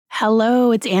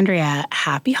Hello, it's Andrea.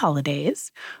 Happy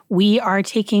holidays. We are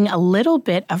taking a little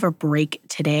bit of a break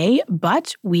today,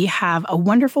 but we have a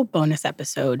wonderful bonus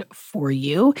episode for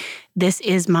you. This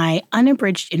is my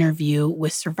unabridged interview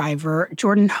with survivor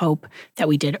Jordyn Hope that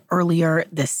we did earlier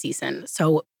this season.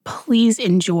 So please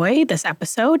enjoy this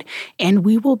episode, and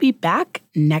we will be back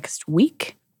next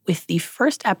week with the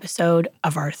first episode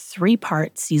of our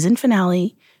 3-part season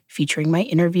finale featuring my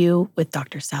interview with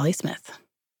Dr. Sally Smith.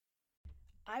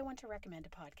 I want to recommend a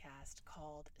podcast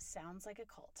called Sounds Like a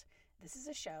Cult. This is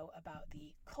a show about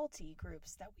the culty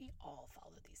groups that we all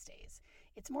follow these days.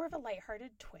 It's more of a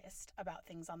lighthearted twist about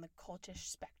things on the cultish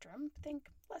spectrum. Think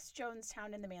less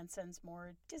Jonestown and the Mansons,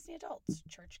 more Disney adults,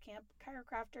 church camp,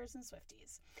 chiropractors, and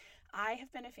Swifties. I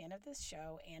have been a fan of this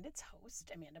show and its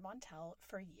host, Amanda Montell,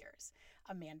 for years.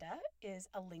 Amanda is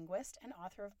a linguist and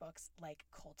author of books like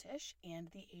Cultish and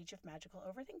The Age of Magical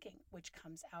Overthinking, which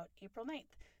comes out April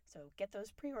 9th. So get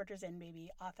those pre-orders in, baby.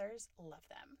 Authors love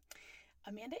them.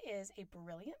 Amanda is a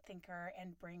brilliant thinker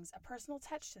and brings a personal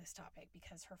touch to this topic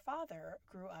because her father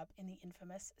grew up in the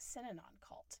infamous Synanon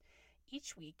cult.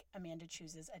 Each week, Amanda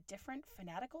chooses a different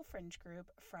fanatical fringe group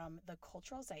from the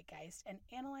cultural zeitgeist and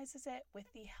analyzes it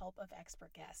with the help of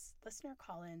expert guests, listener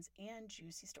call-ins, and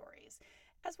juicy stories,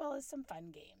 as well as some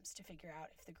fun games to figure out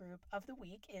if the group of the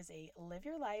week is a live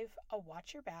your life, a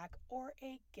watch your back, or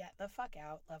a get the fuck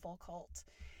out level cult.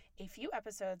 A few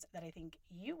episodes that I think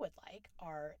you would like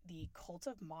are the Cult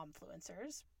of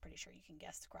Momfluencers, pretty sure you can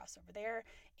guess the crossover there,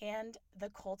 and the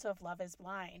Cult of Love is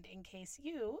Blind, in case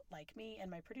you, like me and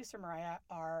my producer Mariah,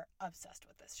 are obsessed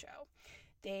with this show.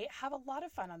 They have a lot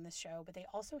of fun on this show, but they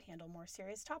also handle more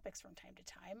serious topics from time to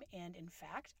time. And in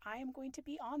fact, I am going to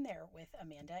be on there with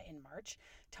Amanda in March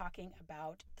talking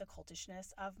about the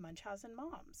cultishness of Munchausen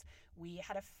moms. We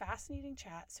had a fascinating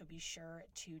chat, so be sure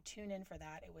to tune in for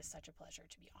that. It was such a pleasure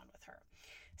to be on with her.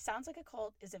 Sounds Like a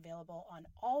Cult is available on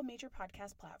all major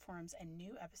podcast platforms, and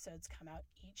new episodes come out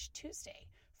each Tuesday.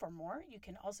 For more, you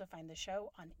can also find the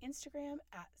show on Instagram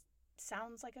at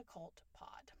Sounds Like a Cult Pod.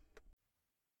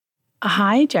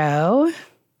 Hi, Jo.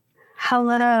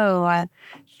 Hello.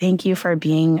 Thank you for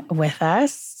being with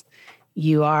us.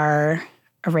 You are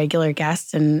a regular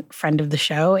guest and friend of the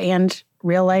show and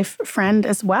real life friend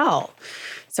as well.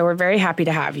 So we're very happy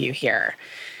to have you here.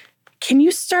 Can you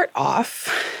start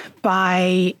off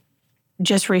by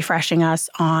just refreshing us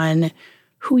on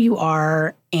who you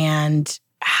are and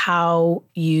how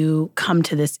you come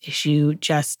to this issue,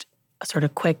 just a sort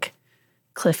of quick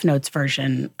Cliff Notes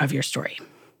version of your story?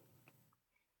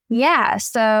 Yeah,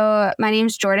 so my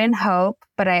name's Jordyn Hope,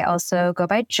 but I also go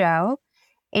by Jo,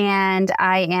 and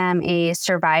I am a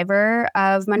survivor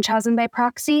of Munchausen by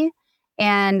proxy,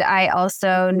 and I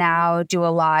also now do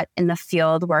a lot in the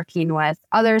field working with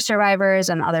other survivors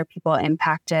and other people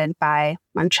impacted by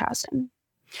Munchausen.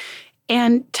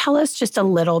 And tell us just a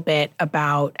little bit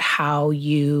about how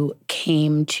you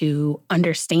came to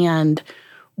understand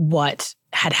what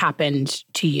had happened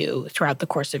to you throughout the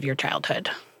course of your childhood.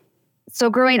 So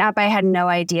growing up, I had no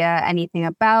idea anything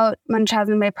about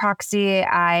Munchausen by proxy.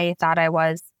 I thought I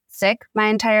was sick my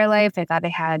entire life. I thought I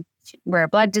had rare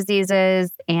blood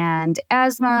diseases and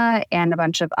asthma and a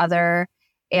bunch of other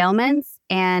ailments.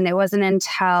 And it wasn't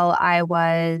until I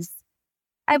was,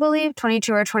 I believe,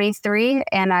 22 or 23,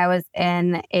 and I was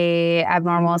in a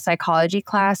abnormal psychology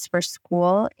class for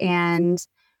school, and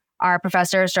our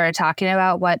professor started talking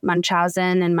about what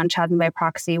Munchausen and Munchausen by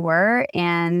proxy were.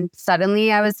 And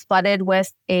suddenly I was flooded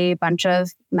with a bunch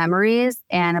of memories,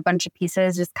 and a bunch of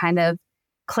pieces just kind of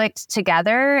clicked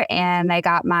together. And I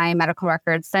got my medical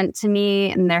records sent to me,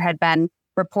 and there had been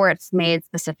reports made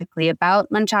specifically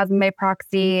about Munchausen by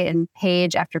proxy, and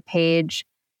page after page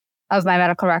of my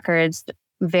medical records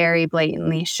very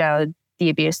blatantly showed the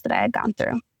abuse that I had gone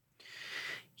through.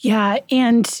 Yeah.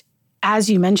 And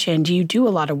as you mentioned, you do a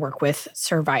lot of work with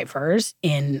survivors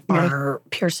in our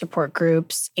peer support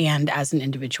groups and as an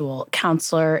individual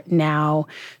counselor now.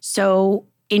 So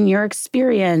in your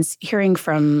experience, hearing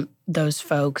from those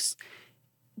folks,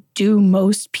 do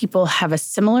most people have a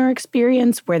similar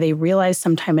experience where they realize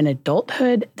sometime in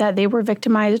adulthood that they were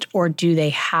victimized, or do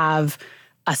they have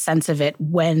a sense of it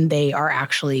when they are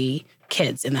actually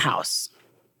kids in the house?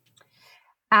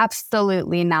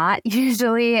 Absolutely not.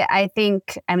 Usually, I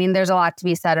mean, there's a lot to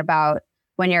be said about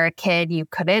when you're a kid, you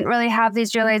couldn't really have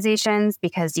these realizations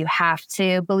because you have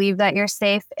to believe that you're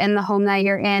safe in the home that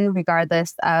you're in,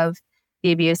 regardless of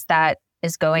the abuse that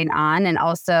is going on. And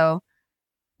also,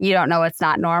 you don't know it's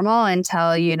not normal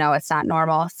until you know it's not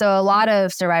normal. So a lot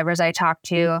of survivors I talk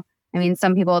to, I mean,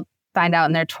 some people find out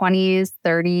in their 20s,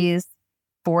 30s,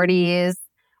 40s,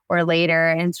 or later.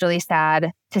 And it's really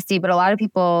sad to see. But a lot of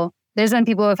people, there's been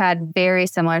people who have had very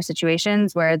similar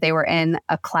situations where they were in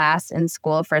a class in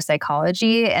school for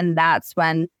psychology. And that's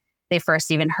when they first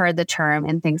even heard the term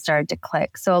and things started to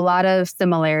click. So a lot of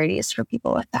similarities for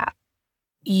people with that.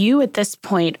 You at this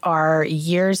point are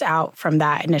years out from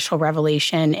that initial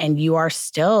revelation, and you are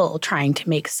still trying to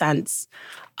make sense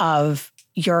of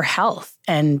your health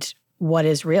and what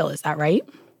is real. Is that right?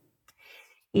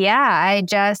 Yeah, I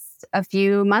just a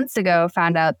few months ago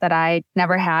found out that I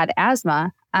never had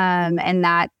asthma. And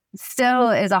that still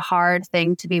is a hard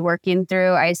thing to be working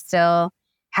through. I still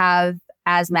have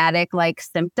asthmatic-like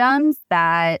symptoms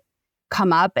that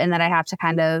come up and that I have to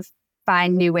kind of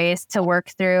find new ways to work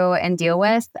through and deal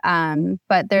with.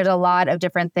 But there's a lot of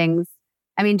different things.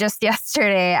 I mean, just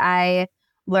yesterday, I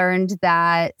learned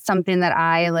that something that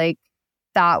I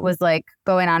thought was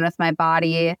going on with my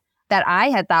body that I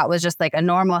had thought was just a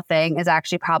normal thing is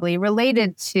actually probably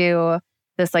related to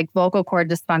this vocal cord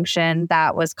dysfunction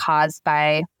that was caused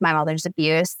by my mother's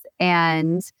abuse.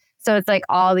 And so it's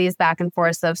all these back and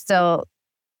forth of still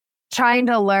trying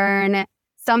to learn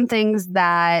some things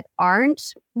that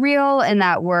aren't real and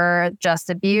that were just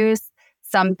abuse,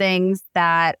 some things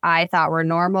that I thought were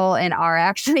normal and are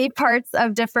actually parts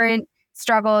of different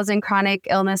struggles and chronic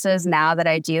illnesses now that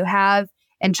I do have,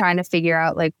 and trying to figure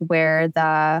out where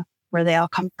they all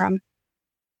come from.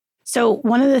 So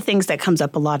one of the things that comes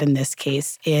up a lot in this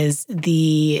case is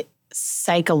the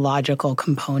psychological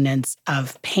components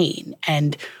of pain.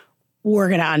 And we're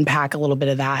going to unpack a little bit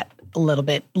of that a little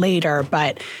bit later.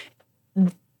 But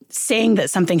saying that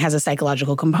something has a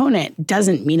psychological component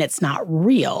doesn't mean it's not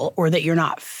real or that you're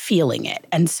not feeling it.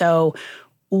 And so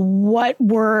what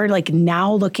we're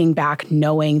now looking back,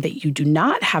 knowing that you do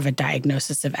not have a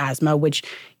diagnosis of asthma, which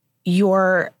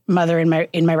your mother in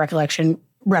my recollection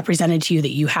represented to you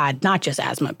that you had not just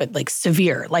asthma, but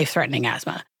severe life-threatening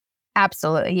asthma.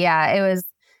 Absolutely. Yeah, it was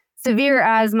severe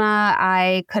asthma.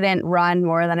 I couldn't run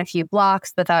more than a few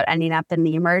blocks without ending up in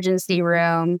the emergency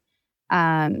room.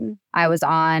 I was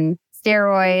on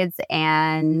steroids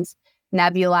and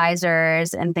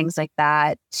nebulizers and things like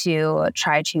that to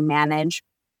try to manage.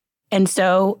 And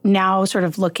so now sort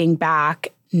of looking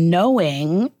back,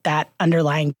 knowing that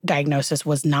underlying diagnosis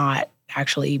was not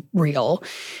actually real,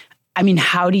 I mean,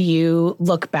 how do you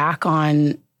look back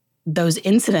on those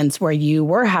incidents where you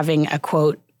were having a,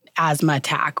 quote, asthma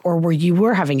attack, or where you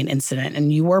were having an incident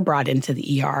and you were brought into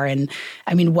the ER? And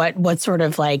I mean, what sort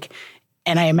of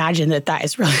and I imagine that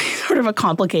is really sort of a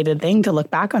complicated thing to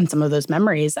look back on some of those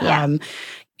memories.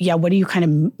 Yeah. What do you kind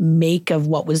of make of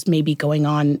what was maybe going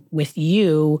on with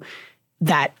you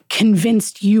that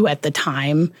convinced you at the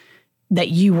time that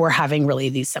you were having really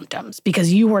these symptoms?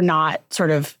 Because you were not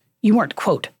you weren't,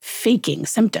 quote, faking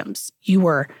symptoms. You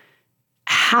were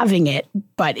having it,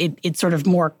 but it's sort of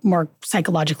more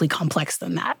psychologically complex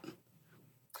than that.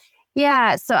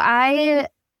 Yeah. So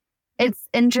it's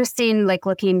interesting,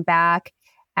 looking back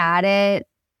at it,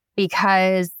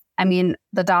 because I mean,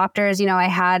 the doctors, I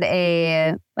had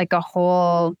a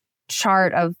whole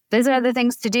chart of these are the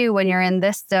things to do when you're in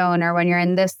this zone or when you're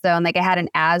in this zone. I had an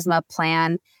asthma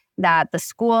plan that the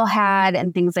school had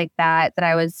and things like that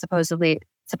I was supposed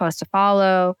to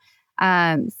follow.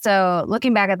 So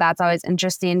looking back at that's always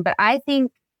interesting. But I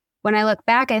think when I look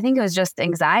back, I think it was just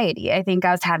anxiety. I think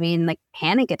I was having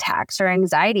panic attacks or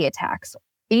anxiety attacks.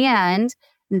 And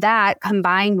that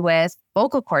combined with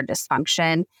vocal cord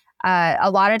dysfunction, a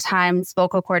lot of times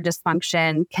vocal cord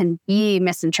dysfunction can be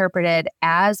misinterpreted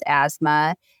as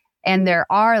asthma. And there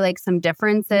are some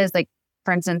differences.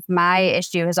 For instance, my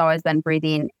issue has always been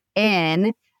breathing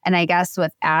in. And I guess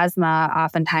with asthma,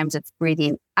 oftentimes it's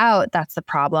breathing out. That's the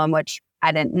problem, which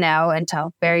I didn't know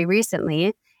until very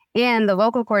recently. And the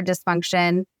vocal cord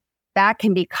dysfunction, that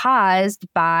can be caused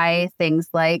by things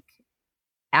like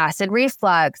acid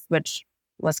reflux, which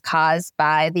was caused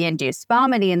by the induced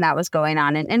vomiting that was going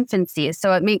on in infancy.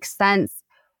 So it makes sense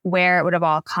where it would have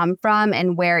all come from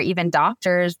and where even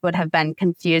doctors would have been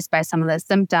confused by some of the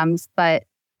symptoms. But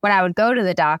when I would go to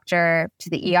the doctor, to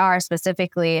the ER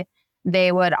specifically,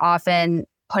 they would often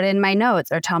put in my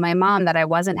notes or tell my mom that I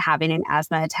wasn't having an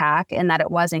asthma attack and that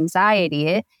it was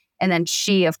anxiety. And then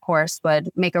she, of course, would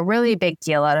make a really big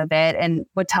deal out of it and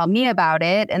would tell me about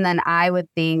it. And then I would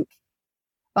think,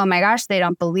 oh my gosh, they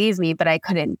don't believe me, but I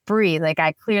couldn't breathe.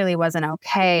 I clearly wasn't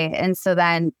okay. And so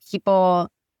then people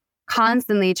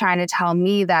constantly trying to tell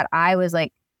me that I was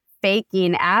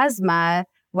faking asthma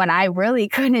when I really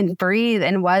couldn't breathe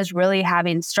and was really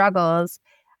having struggles.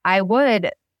 I would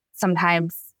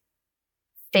sometimes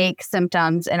fake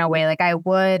symptoms in a way. I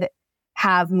would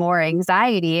have more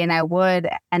anxiety and I would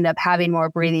end up having more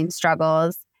breathing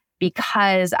struggles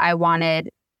because I wanted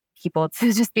people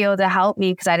to just be able to help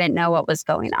me because I didn't know what was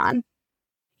going on.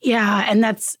 Yeah, and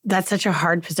that's such a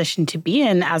hard position to be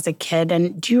in as a kid.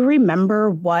 And do you remember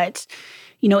what,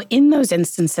 in those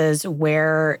instances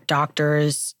where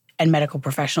doctors and medical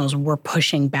professionals were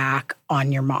pushing back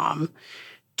on your mom,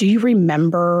 do you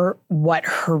remember what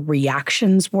her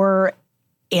reactions were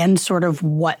and sort of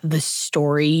what the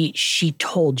story she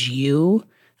told you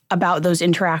about those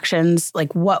interactions?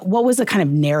 Like what was the kind of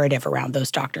narrative around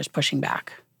those doctors pushing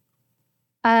back?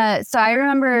 So I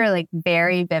remember like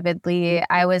very vividly,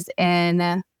 I was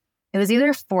it was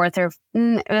either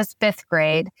it was fifth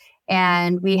grade,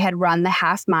 and we had run the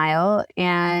half mile,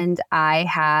 and I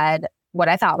had what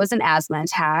I thought was an asthma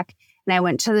attack. And I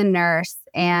went to the nurse,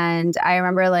 and I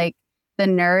remember like the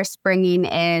nurse bringing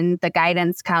in the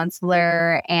guidance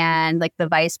counselor and like the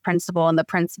vice principal and the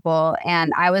principal.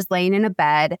 And I was laying in a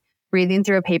bed, breathing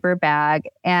through a paper bag,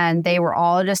 and they were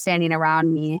all just standing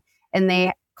around me. And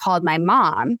they called my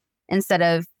mom instead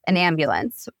of an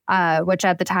ambulance, which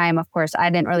at the time, of course,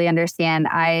 I didn't really understand.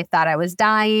 I thought I was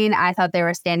dying. I thought they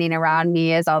were standing around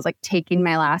me as I was like taking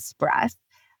my last breath.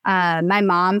 My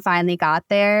mom finally got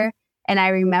there. And I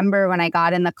remember when I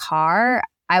got in the car,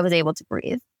 I was able to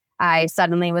breathe. I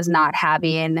suddenly was not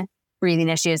having breathing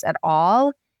issues at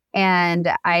all. And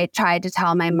I tried to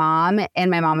tell my mom, and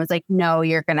my mom was like, no,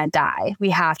 you're going to die. We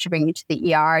have to bring you to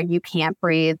the ER. You can't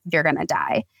breathe. You're going to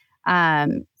die.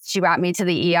 She brought me to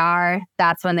the ER.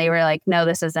 That's when they were like, no,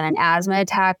 this isn't an asthma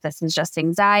attack. This is just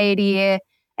anxiety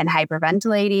and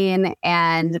hyperventilating.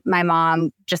 And my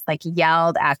mom just like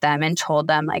yelled at them and told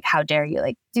them like, how dare you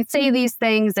like to say these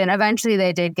things? And eventually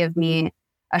they did give me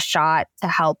a shot to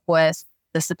help with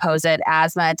the supposed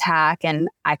asthma attack. And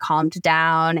I calmed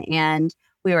down and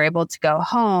we were able to go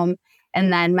home.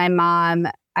 And then my mom,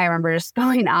 I remember just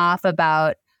going off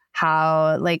about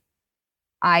how like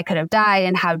I could have died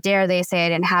and how dare they say I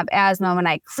didn't have asthma when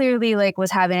I clearly like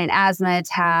was having an asthma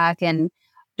attack and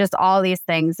just all these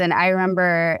things. And I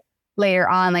remember later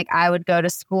on, like I would go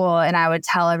to school and I would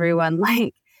tell everyone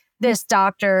like this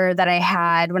doctor that I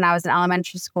had when I was in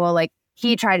elementary school, like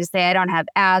he tried to say I don't have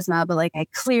asthma, but like I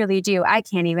clearly do. I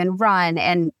can't even run.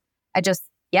 And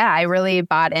I really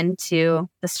bought into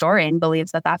the story and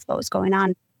believes that that's what was going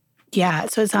on. Yeah.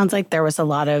 So it sounds like there was a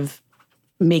lot of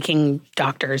making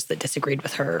doctors that disagreed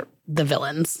with her the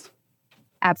villains.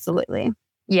 Absolutely.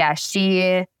 Yeah,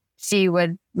 she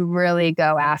would really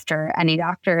go after any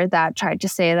doctor that tried to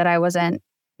say that I wasn't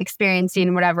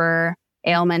experiencing whatever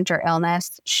ailment or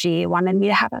illness she wanted me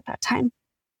to have at that time.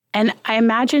 And I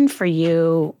imagine for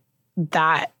you,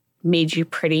 that made you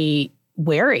pretty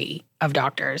wary of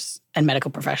doctors and medical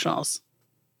professionals.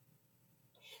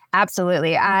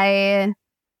 Absolutely. I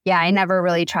never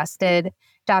really trusted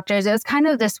doctors. It was kind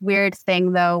of this weird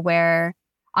thing, though, where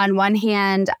on one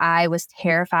hand, I was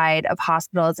terrified of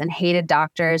hospitals and hated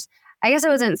doctors. I guess I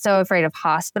wasn't so afraid of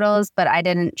hospitals, but I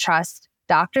didn't trust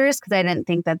doctors because I didn't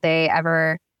think that they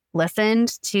ever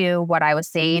listened to what I was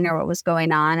saying or what was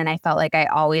going on. And I felt like I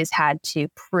always had to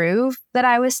prove that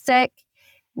I was sick.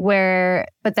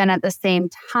 But then at the same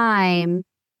time,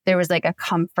 there was like a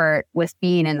comfort with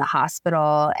being in the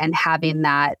hospital and having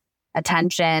that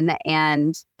attention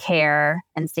and care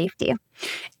and safety.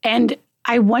 And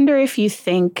I wonder if you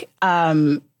think,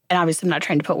 and obviously I'm not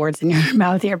trying to put words in your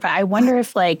mouth here, but I wonder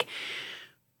if like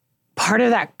part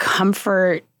of that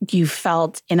comfort you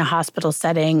felt in a hospital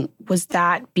setting, was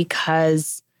that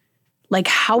because like,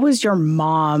 how was your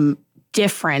mom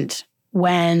different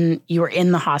when you were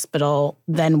in the hospital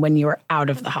than when you were out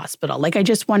of the hospital? Like, I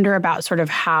just wonder about sort of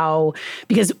how,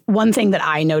 because one thing that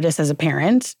I notice as a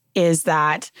parent is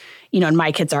that, and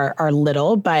my kids are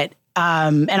little, but,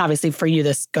 and obviously for you,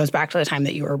 this goes back to the time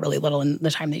that you were really little and the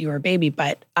time that you were a baby.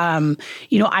 But,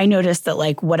 I noticed that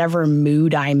like whatever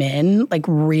mood I'm in, like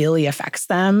really affects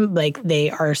them. Like they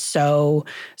are so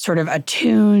sort of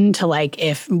attuned to like,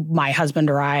 if my husband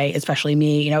or I, especially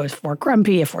me, if we're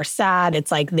grumpy, if we're sad,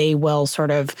 it's like they will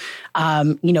sort of,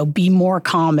 be more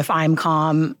calm if I'm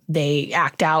calm. They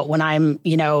act out when I'm,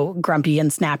 grumpy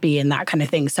and snappy and that kind of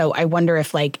thing. So I wonder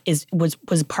if like,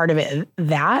 was part of it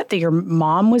that your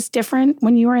mom was different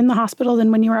when you were in the hospital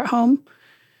than when you were at home?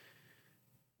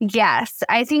 Yes,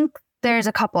 I think there's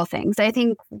a couple of things. I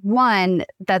think one,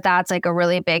 that's like a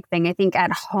really big thing. I think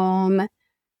at home,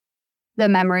 the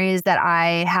memories that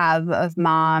I have of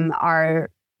mom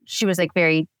she was like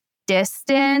very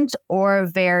distant or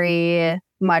very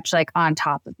much like on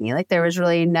top of me. Like there was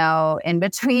really no in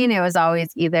between. It was always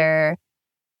either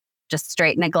just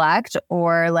straight neglect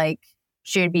or like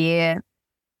she would be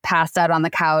passed out on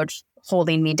the couch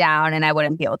holding me down and I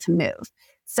wouldn't be able to move.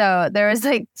 So there was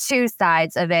like two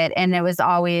sides of it. And it was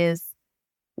always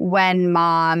when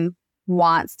mom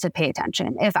wants to pay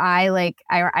attention. If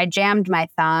I jammed my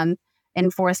thumb in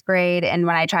fourth grade, and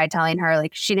when I tried telling her,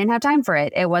 like, she didn't have time for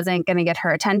it. It wasn't going to get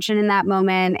her attention in that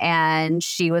moment. And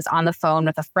she was on the phone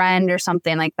with a friend or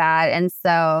something like that. And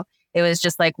so it was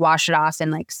just like, wash it off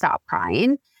and like stop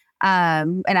crying.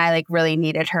 And I like really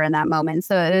needed her in that moment.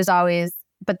 So it was always,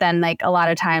 but then like a lot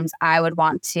of times I would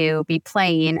want to be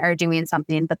playing or doing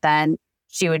something, but then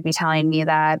she would be telling me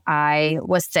that I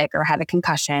was sick or had a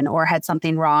concussion or had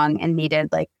something wrong and needed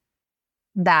like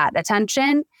that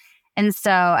attention. And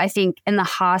so I think in the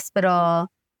hospital,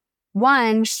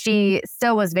 one, she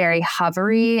still was very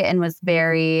hovery and was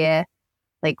very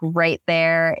like right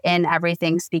there in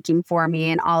everything, speaking for me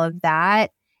and all of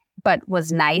that, but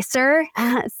was nicer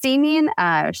seeming.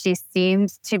 She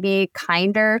seemed to be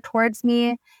kinder towards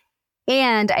me.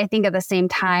 And I think at the same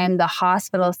time, the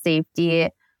hospital safety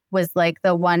was like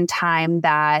the one time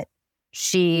that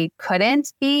she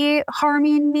couldn't be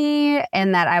harming me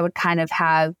and that I would kind of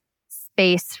have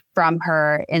space from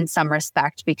her in some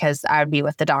respect because I would be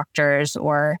with the doctors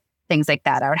or things like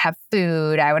that. I would have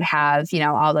food. I would have,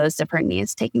 all those different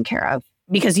needs taken care of.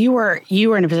 Because you were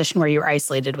in a position where you were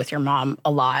isolated with your mom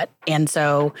a lot. And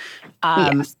so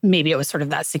Yes. Maybe it was sort of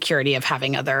that security of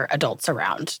having other adults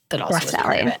around that also was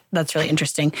part of it. That's really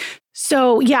interesting.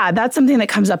 So yeah, that's something that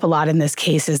comes up a lot in this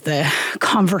case is the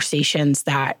conversations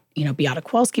that, Beata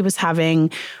Kowalski was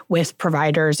having with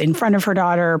providers in front of her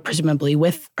daughter, presumably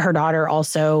with her daughter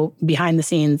also behind the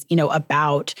scenes,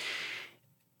 about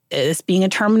this being a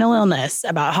terminal illness,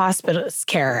 about hospice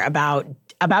care, about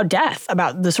death,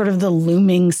 about the sort of the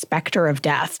looming specter of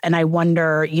death. And I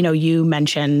wonder, you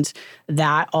mentioned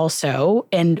that also.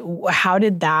 And how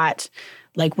did that,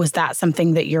 was that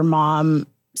something that your mom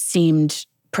seemed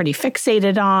pretty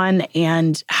fixated on?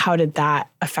 And how did that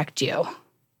affect you?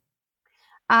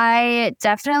 I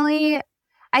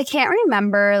can't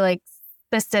remember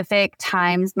specific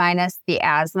times minus the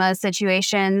asthma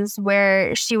situations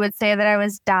where she would say that I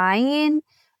was dying,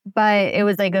 but it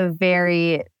was like a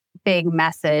very big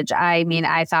message. I mean,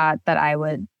 I thought that I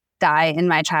would die in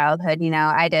my childhood.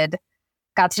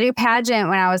 Got to do pageant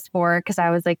when I was 4 because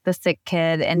I was like the sick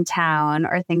kid in town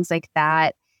or things like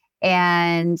that.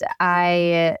 And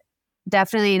I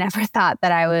definitely never thought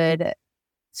that I would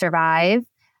survive.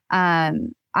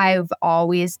 I've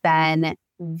always been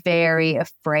very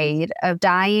afraid of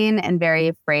dying and very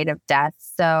afraid of death.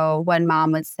 So when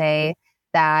mom would say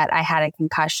that I had a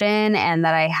concussion and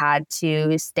that I had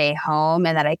to stay home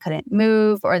and that I couldn't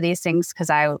move or these things because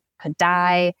I could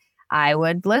die, I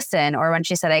would listen. Or when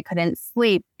she said I couldn't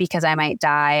sleep because I might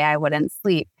die, I wouldn't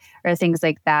sleep or things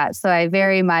like that. So I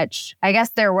guess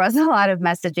there was a lot of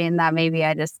messaging that maybe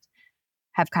I just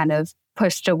have kind of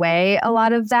pushed away a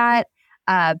lot of that.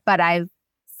 But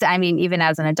even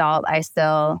as an adult, I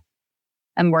still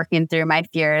am working through my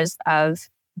fears of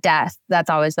death. That's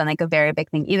always been like a very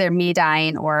big thing. Either me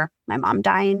dying or my mom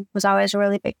dying was always a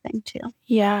really big thing too.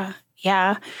 Yeah.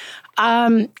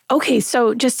 Okay.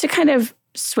 So just to kind of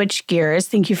switch gears,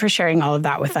 thank you for sharing all of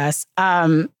that with us.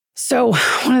 So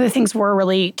one of the things we're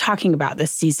really talking about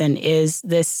this season is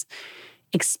this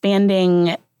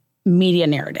expanding media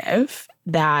narrative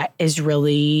that is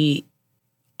really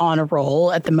on a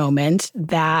roll at the moment,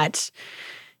 that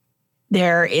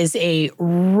there is a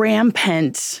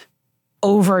rampant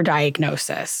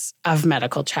overdiagnosis of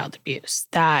medical child abuse,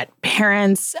 that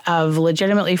parents of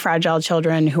legitimately fragile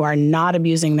children who are not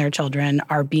abusing their children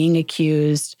are being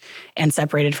accused and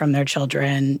separated from their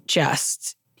children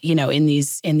just, in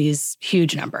these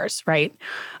huge numbers, right?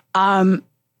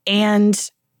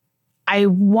 And I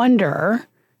wonder,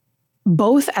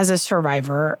 both as a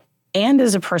survivor and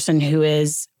as a person who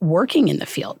is working in the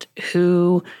field,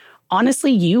 who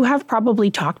honestly, you have probably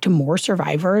talked to more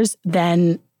survivors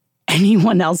than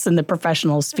anyone else in the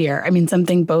professional sphere. I mean,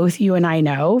 something both you and I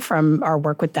know from our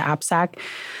work with the APSAC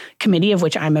committee, of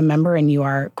which I'm a member and you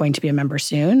are going to be a member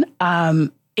soon,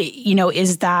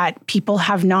 is that people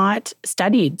have not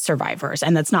studied survivors.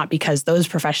 And that's not because those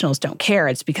professionals don't care.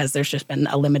 It's because there's just been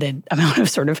a limited amount of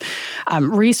sort of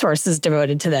resources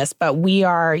devoted to this. But we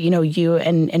are, you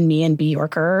and me and B.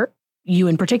 Yorker, you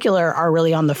in particular are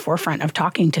really on the forefront of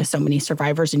talking to so many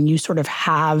survivors, and you sort of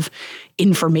have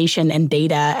information and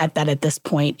data that at this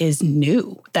point is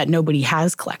new, that nobody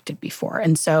has collected before.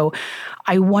 And so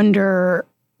I wonder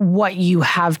what you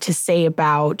have to say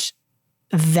about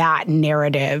that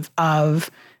narrative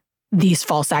of these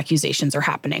false accusations are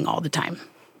happening all the time.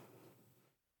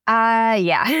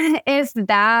 Yeah. If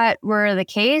that were the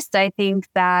case, I think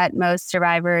that most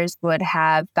survivors would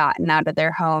have gotten out of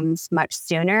their homes much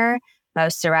sooner.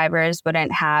 Most survivors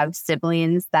wouldn't have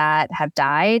siblings that have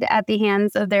died at the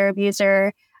hands of their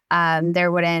abuser. I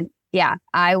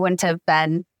wouldn't have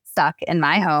been stuck in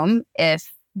my home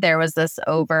if there was this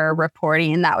over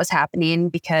reporting that was happening,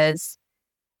 because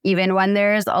even when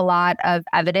there's a lot of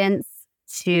evidence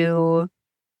to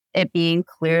it being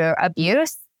clear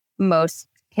abuse, most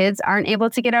kids aren't able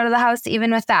to get out of the house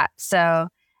even with that. So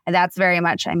that's very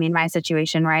much, my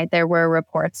situation, right? There were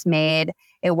reports made.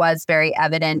 It was very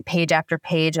evident, page after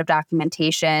page of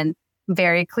documentation,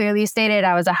 very clearly stated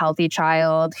I was a healthy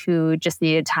child who just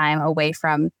needed time away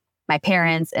from my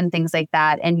parents and things like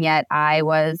that. And yet I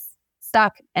was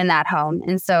stuck in that home.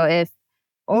 And so if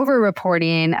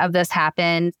over-reporting of this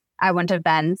happened, I wouldn't have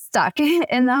been stuck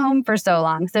in the home for so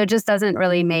long. So it just doesn't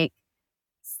really make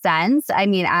sense.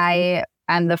 I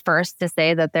am the first to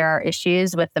say that there are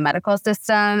issues with the medical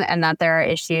system and that there are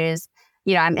issues.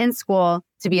 I'm in school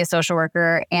to be a social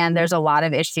worker, and there's a lot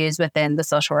of issues within the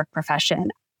social work profession.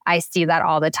 I see that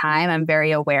all the time. I'm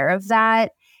very aware of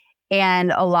that.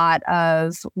 And a lot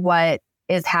of what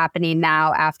is happening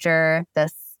now after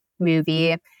this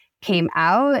movie came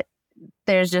out,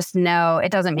 there's just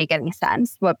it doesn't make any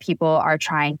sense. What people are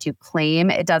trying to claim,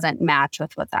 it doesn't match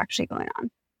with what's actually going on.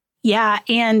 Yeah.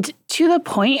 And to the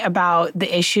point about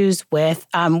the issues with,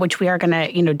 which we are going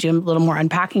to, do a little more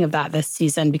unpacking of that this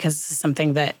season, because this is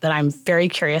something that I'm very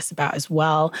curious about as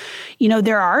well.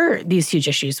 There are these huge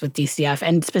issues with DCF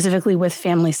and specifically with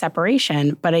family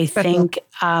separation. But I think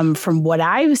from what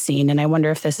I've seen, and I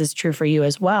wonder if this is true for you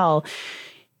as well,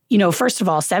 first of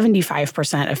all,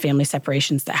 75% of family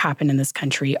separations that happen in this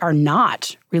country are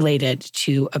not related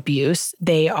to abuse.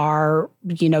 They are,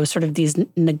 sort of these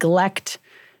neglect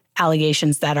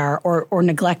allegations that are, or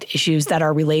neglect issues that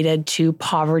are related to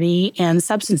poverty and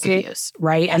substance abuse,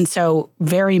 right? And so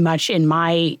very much in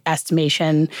my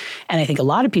estimation, and I think a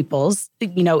lot of people's,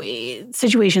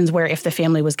 situations where if the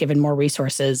family was given more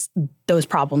resources, those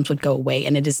problems would go away.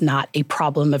 And it is not a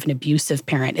problem of an abusive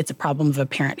parent. It's a problem of a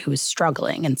parent who is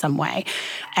struggling in some way.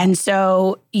 And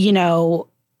so,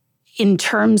 in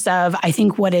terms of, I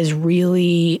think what is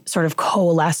really sort of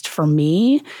coalesced for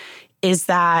me is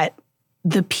that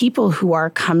the people who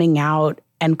are coming out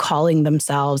and calling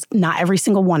themselves, not every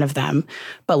single one of them,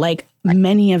 but like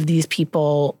many of these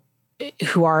people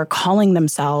who are calling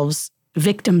themselves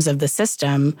victims of the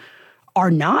system are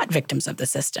not victims of the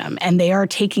system. And they are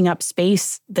taking up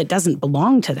space that doesn't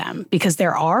belong to them, because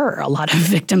there are a lot of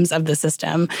victims of the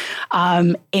system.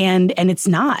 And it's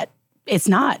not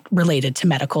related to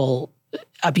medical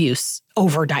abuse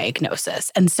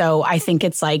overdiagnosis. And so I think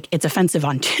it's offensive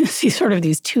on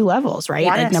these two levels, right?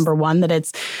 Yes. Like, number one,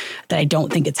 that I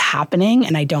don't think it's happening.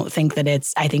 And I don't think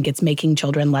that I think it's making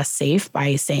children less safe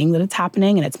by saying that it's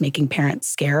happening, and it's making parents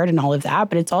scared and all of that.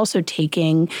 But it's also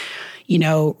taking,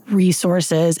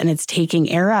 resources, and it's taking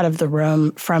air out of the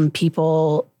room from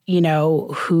people,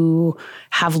 who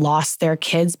have lost their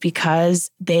kids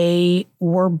because they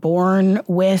were born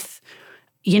with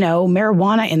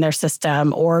marijuana in their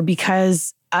system, or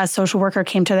because a social worker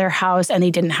came to their house and they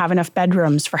didn't have enough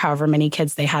bedrooms for however many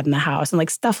kids they had in the house, and like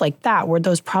stuff like that, where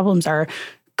those problems are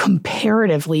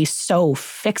comparatively so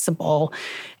fixable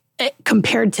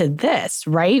compared to this,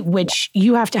 right? Which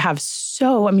you have to have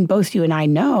both you and I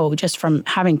know, just from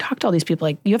having talked to all these people,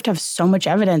 like, you have to have so much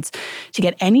evidence to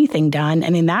get anything done.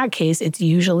 And in that case, it's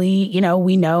usually,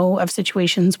 we know of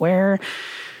situations where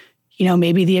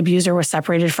maybe the abuser was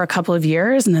separated for a couple of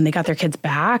years and then they got their kids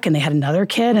back and they had another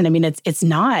kid. And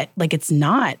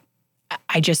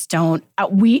I just don't,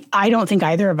 I don't think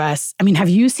either of us, have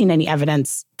you seen any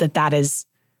evidence that is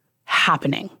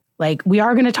happening? Like, we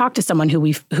are going to talk to someone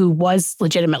who was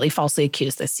legitimately falsely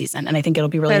accused this season. And I think it'll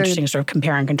be really interesting to sort of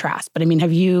compare and contrast. But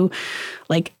have you,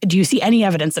 do you see any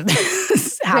evidence of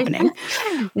this happening?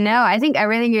 No, I think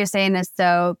everything you're saying is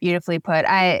so beautifully put.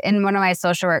 In one of my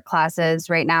social work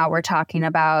classes right now, we're talking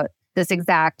about this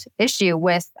exact issue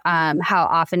with how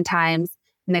oftentimes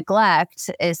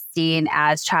neglect is seen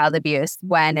as child abuse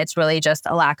when it's really just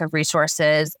a lack of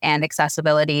resources and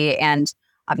accessibility and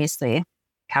obviously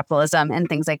capitalism and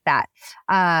things like that,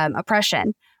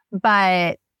 oppression.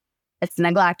 But it's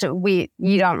neglect. You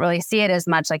don't really see it as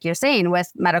much, like you're saying, with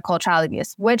medical child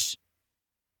abuse, which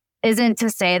isn't to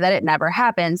say that it never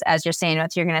happens, as you're saying,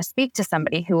 you're going to speak to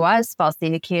somebody who was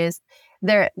falsely accused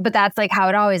there. But that's like how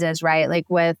it always is, right? Like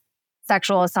with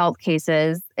sexual assault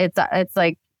cases, it's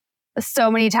like so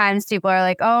many times people are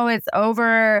like, oh, it's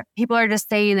over. People are just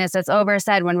saying this, it's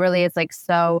oversaid, when really it's like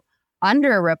so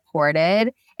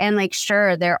underreported. And like,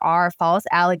 sure, there are false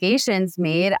allegations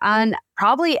made on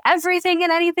probably everything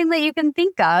and anything that you can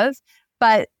think of,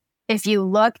 but if you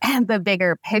look at the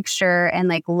bigger picture and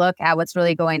like look at what's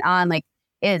really going on, like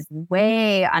is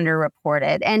way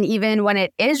underreported. And even when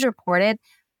it is reported,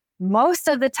 most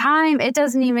of the time it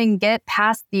doesn't even get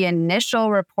past the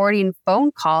initial reporting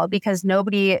phone call because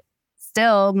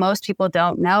most people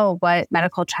don't know what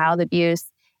medical child abuse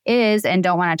is and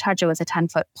don't want to touch it with a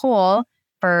 10-foot pole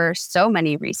for so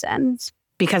many reasons.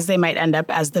 Because they might end up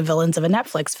as the villains of a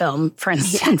Netflix film, for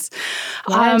instance.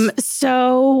 Yes.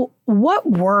 So what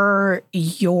were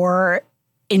your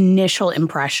initial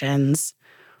impressions?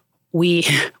 We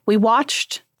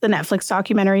watched the Netflix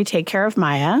documentary Take Care of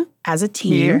Maya as a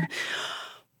teen. Yeah.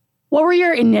 What were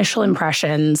your initial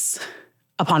impressions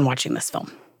upon watching this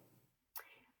film?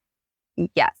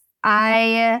 Yes.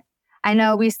 I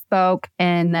know we spoke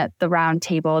in the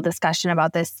roundtable discussion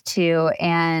about this too.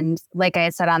 And like I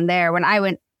had said on there, when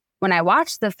I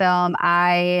watched the film,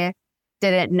 I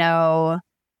didn't know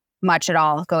much at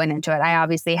all going into it. I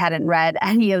obviously hadn't read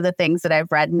any of the things that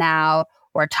I've read now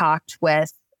or talked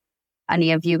with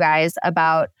any of you guys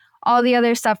about all the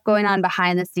other stuff going on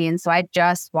behind the scenes. So I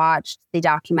just watched the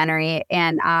documentary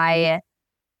and I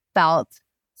felt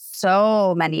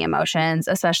so many emotions,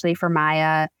 especially for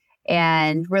Maya,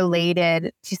 and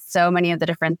related to so many of the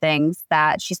different things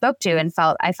that she spoke to and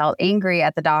I felt angry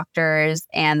at the doctors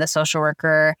and the social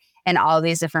worker and all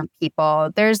these different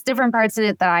people. There's different parts in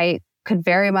it that I could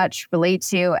very much relate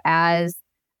to as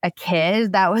a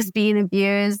kid that was being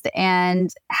abused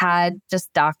and had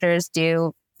just doctors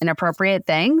do inappropriate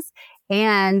things.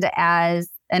 And as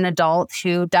an adult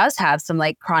who does have some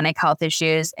like chronic health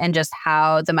issues and just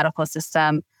how the medical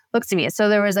system looks to me. So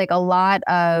there was like a lot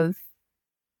of,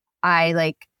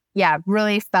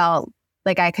 really felt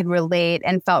like I could relate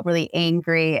and felt really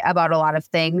angry about a lot of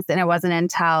things. And it wasn't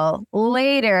until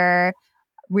later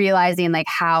realizing like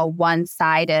how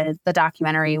one-sided the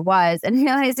documentary was and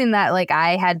realizing that like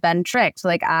I had been tricked.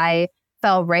 Like I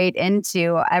fell right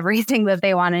into everything that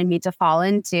they wanted me to fall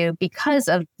into because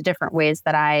of the different ways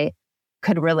that I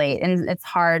could relate. And it's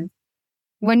hard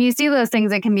when you see those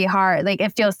things, it can be hard. Like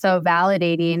it feels so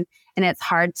validating and it's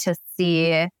hard to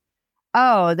see,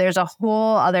 oh, there's a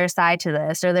whole other side to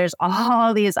this, or there's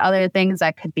all these other things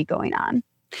that could be going on.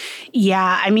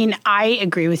 Yeah, I mean, I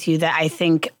agree with you that I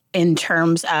think in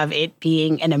terms of it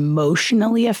being an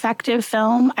emotionally effective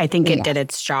film, I think it did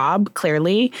its job,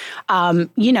 clearly. And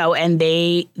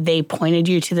they pointed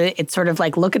you to it's sort of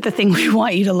like, look at the thing we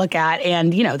want you to look at.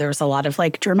 And, there was a lot of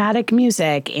like dramatic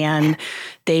music and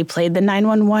they played the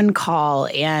 911 call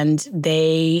and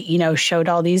they, showed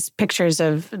all these pictures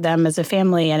of them as a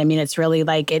family. And I mean, it's really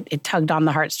like it tugged on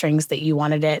the heartstrings that you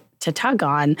wanted it to tug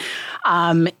on.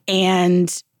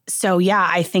 And so, yeah,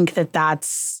 I think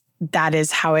that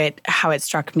is how it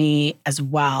struck me as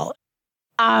well.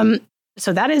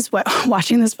 So that is what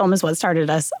watching this film is what started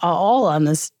us all on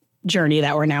this journey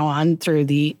that we're now on through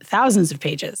the thousands of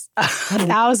pages,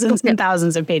 thousands and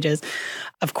thousands of pages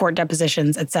of court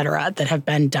depositions, et cetera, that have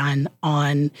been done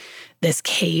on this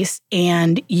case.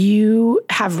 And you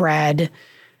have read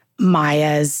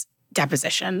Maya's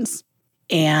depositions.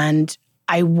 And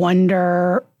I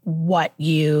wonder what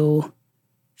you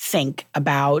think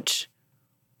about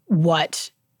what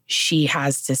she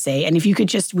has to say. And if you could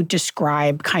just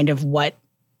describe kind of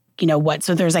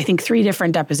so there's, I think, 3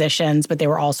 different depositions, but they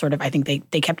were all sort of, I think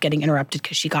they kept getting interrupted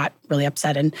because she got really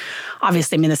upset. And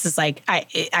obviously, I mean, this is like, I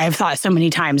have thought so many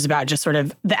times about just sort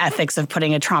of the ethics of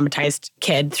putting a traumatized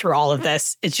kid through all of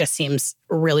this. It just seems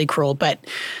really cruel. But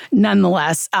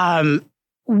nonetheless,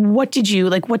 what did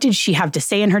she have to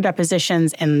say in her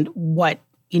depositions, and what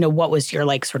was your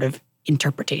like sort of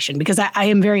interpretation? Because I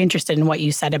am very interested in what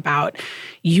you said about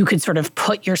you could sort of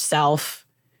put yourself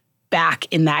back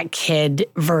in that kid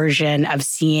version of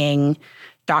seeing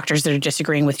doctors that are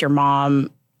disagreeing with your mom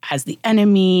as the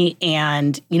enemy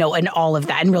and, and all of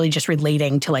that, and really just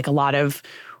relating to like a lot of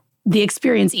the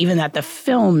experience even that the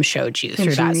film showed you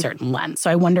through that certain lens.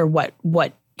 So I wonder what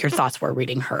your thoughts were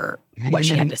reading her, what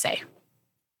she had to say.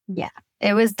 Yeah,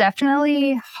 it was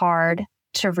definitely hard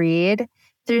to read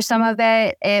through some of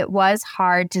it. It was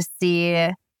hard to see,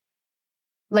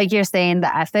 like you're saying,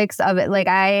 the ethics of it. Like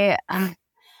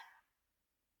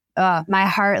my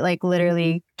heart like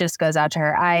literally just goes out to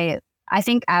her. I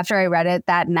think after I read it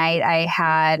that night, I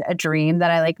had a dream that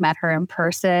I like met her in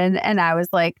person, and I was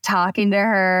like talking to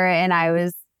her, and I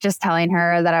was just telling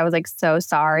her that I was like so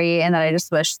sorry and that I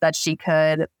just wish that she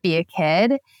could be a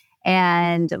kid,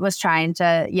 and was trying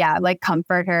to like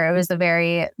comfort her. It was a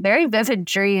very, very vivid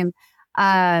dream.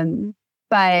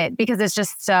 But because it's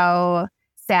just so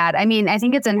sad. I mean, I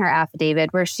think it's in her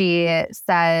affidavit where she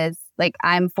says, like,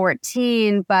 I'm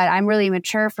 14, but I'm really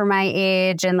mature for my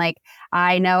age. And like,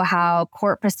 I know how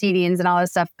court proceedings and all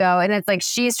this stuff go. And it's like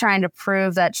she's trying to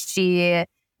prove that she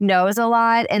knows a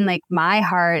lot. And like my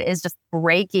heart is just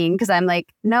breaking because I'm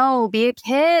like, no, be a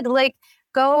kid.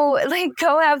 Go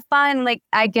have fun. Like,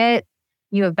 I get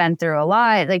you have been through a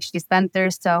lot. Like, she's been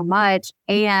through so much.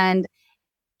 And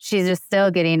she's just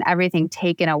still getting everything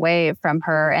taken away from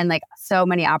her, and like so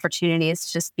many opportunities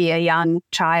to just be a young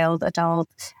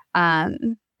adult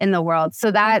in the world.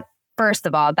 So that, first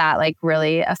of all, that like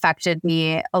really affected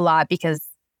me a lot because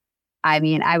I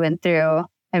went through,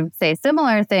 I would say,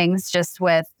 similar things just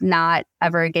with not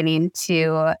ever getting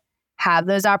to have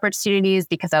those opportunities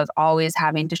because I was always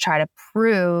having to try to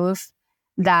prove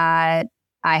that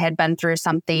I had been through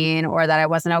something or that I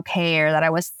wasn't okay or that I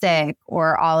was sick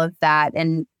or all of that.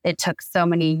 And it took so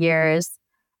many years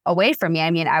away from me.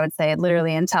 I mean, I would say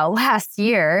literally until last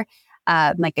year,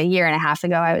 like a year and a half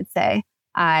ago, I would say,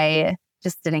 I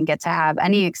just didn't get to have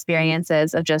any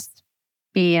experiences of just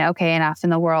being okay enough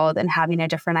in the world and having a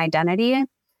different identity.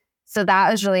 So that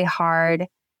was really hard.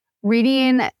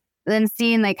 Reading, then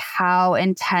seeing like how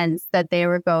intense that they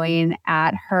were going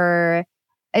at her.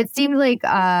 It seemed like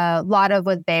a lot of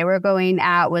what they were going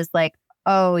at was like,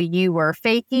 oh, you were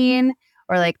faking,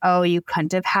 or like, oh, you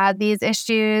couldn't have had these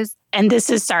issues. And this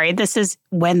is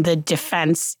when the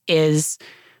defense is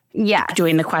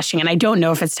doing the questioning. And I don't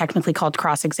know if it's technically called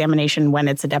cross-examination when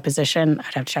it's a deposition.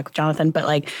 I'd have to check with Jonathan. But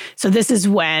like, so this is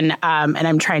when, and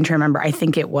I'm trying to remember, I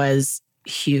think it was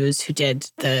Hughes who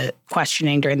did the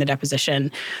questioning during the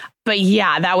deposition. But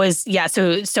yeah, that was,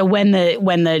 So when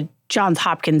the Johns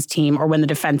Hopkins team, or when the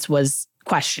defense was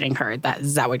questioning her,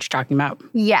 is that what you're talking about?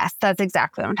 Yes, that's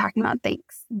exactly what I'm talking about.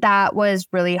 Thanks. That was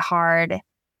really hard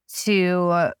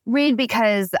to read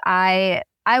because I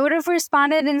would have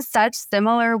responded in such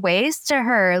similar ways to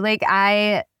her. Like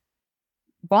I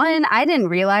didn't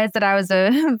realize that I was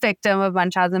a victim of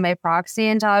Munchausen by proxy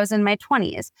until I was in my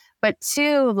 20s. But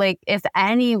two, like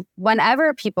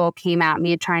whenever people came at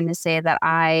me trying to say that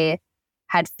I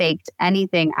had faked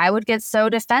anything, I would get so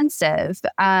defensive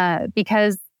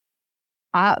because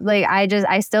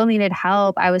I still needed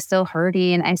help. I was still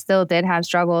hurting. I still did have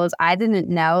struggles. I didn't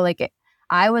know,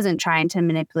 I wasn't trying to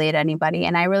manipulate anybody.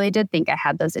 And I really did think I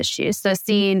had those issues. So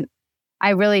I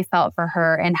really felt for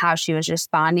her and how she was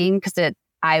responding because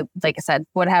I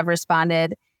would have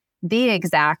responded the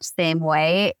exact same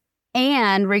way.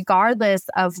 And regardless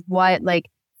of what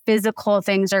physical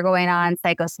things are going on,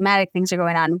 psychosomatic things are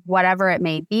going on, whatever it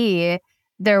may be,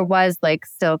 there was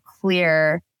still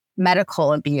clear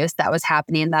medical abuse that was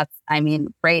happening. That's,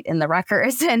 right in the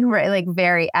records and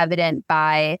very evident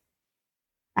by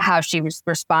how she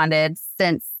responded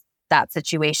since that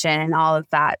situation and all of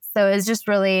that. So it's just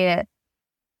really,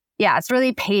 it's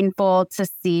really painful to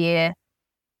see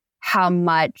how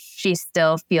much she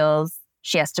still feels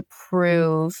she has to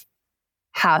prove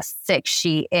how sick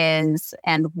she is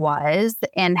and was,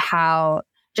 and how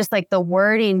just the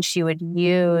wording she would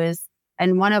use.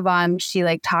 And one of them, she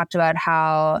talked about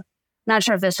how, not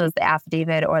sure if this was the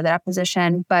affidavit or the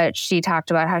deposition, but she talked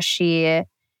about how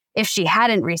if she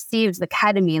hadn't received the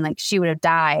ketamine, she would have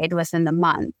died within the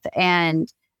month. And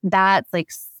that's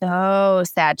so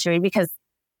sad to read because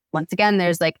once again,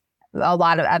 there's a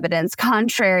lot of evidence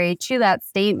contrary to that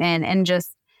statement. And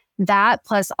just that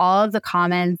plus all of the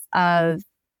comments of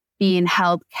being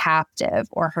held captive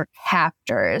or her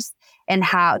captors, and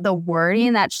how the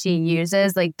wording that she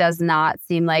uses does not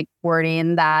seem like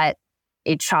wording that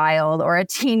a child or a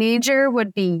teenager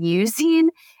would be using.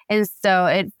 And so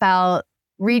it felt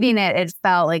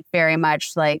very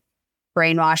much like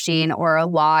brainwashing, or a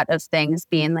lot of things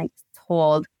being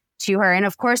told to her. And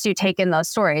of course, you take in those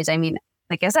stories.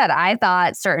 Like I said, I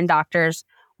thought certain doctors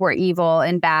were evil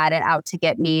and bad and out to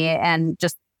get me, and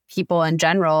just people in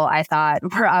general, I thought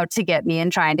were out to get me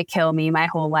and trying to kill me my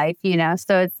whole life,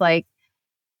 So it's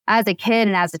as a kid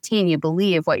and as a teen, you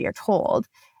believe what you're told,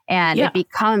 and it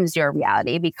becomes your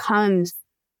reality. It becomes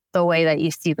the way that you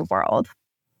see the world.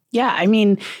 Yeah,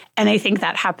 and I think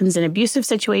that happens in abusive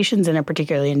situations in a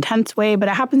particularly intense way, but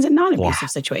it happens in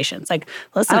non-abusive situations.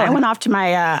 Listen, I went off to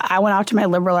my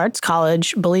liberal arts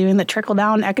college believing that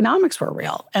trickle-down economics were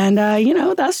real, and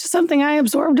that's just something I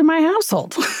absorbed in my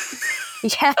household.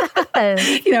 Yeah,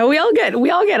 we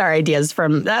all get our ideas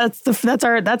from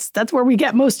that's where we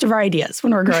get most of our ideas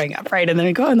when we're growing up, right? And then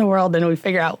we go in the world and we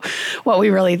figure out what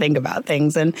we really think about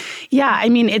things. And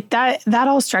that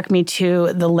all struck me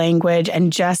too, the language,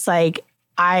 and just it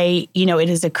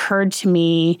has occurred to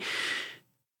me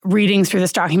reading through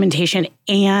this documentation,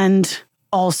 and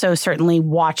also certainly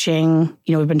watching,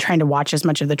 we've been trying to watch as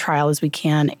much of the trial as we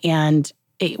can, and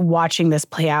watching this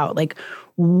play out, like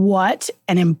what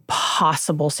an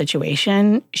impossible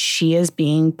situation she is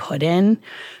being put in,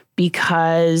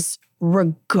 because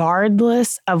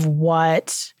regardless of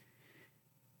what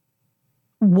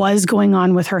was going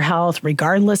on with her health,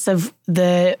 regardless of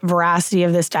the veracity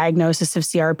of this diagnosis of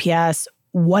CRPS,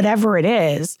 whatever it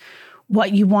is,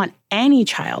 what you want any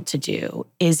child to do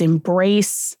is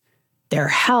embrace their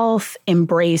health,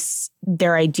 embrace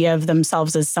their idea of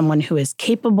themselves as someone who is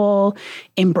capable,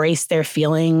 embrace their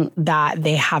feeling that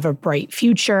they have a bright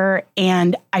future.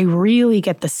 And I really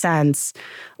get the sense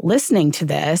listening to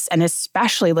this, and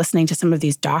especially listening to some of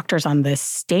these doctors on this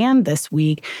stand this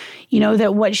week,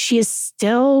 that what she is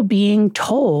still being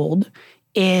told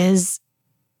is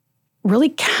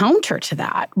really counter to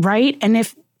that, right?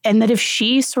 And that if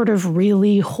she sort of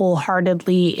really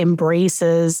wholeheartedly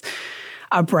embraces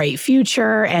a bright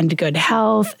future and good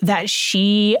health, that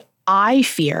I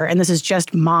fear, and this is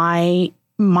just my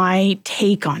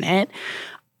take on it,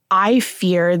 I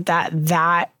fear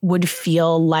that would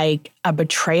feel like a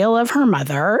betrayal of her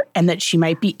mother, and that she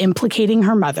might be implicating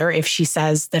her mother if she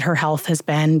says that her health has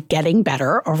been getting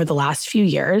better over the last few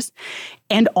years.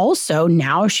 And also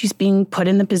now she's being put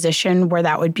in the position where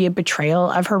that would be a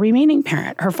betrayal of her remaining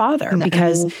parent, her father,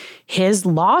 because his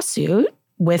lawsuit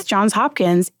with Johns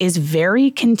Hopkins is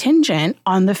very contingent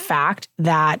on the fact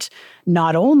that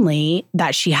not only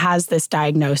that she has this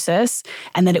diagnosis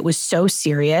and that it was so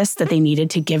serious that they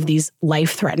needed to give these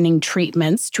life-threatening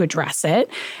treatments to address it,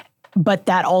 but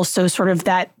that also sort of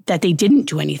that they didn't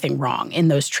do anything wrong in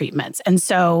those treatments. And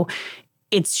so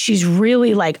she's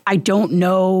really like, I don't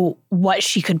know what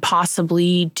she could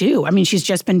possibly do. I mean, she's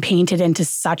just been painted into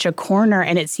such a corner,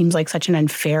 and it seems like such an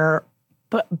unfair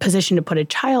position to put a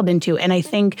child into. And I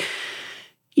think,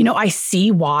 I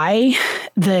see why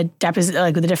the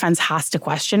defense has to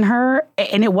question her.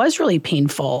 And it was really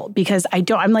painful because I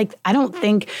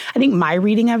think my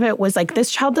reading of it was like, this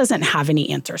child doesn't have any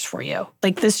answers for you.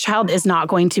 Like, this child is not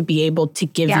going to be able to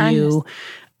give you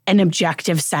an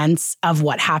objective sense of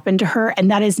what happened to her. And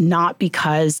that is not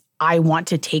because I want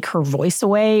to take her voice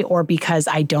away or because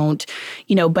I don't,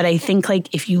 but I think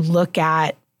like if you look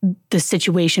at the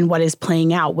situation, what is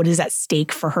playing out, what is at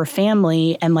stake for her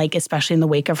family, and like, especially in the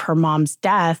wake of her mom's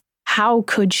death, how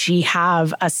could she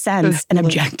have a sense, an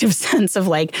objective sense of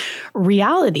like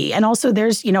reality? And also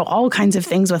there's, all kinds of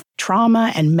things with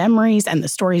trauma and memories and the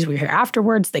stories we hear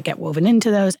afterwards that get woven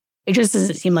into those. It just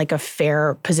doesn't seem like a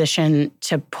fair position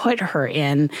to put her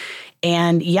in.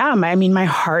 And my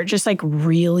heart just like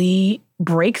really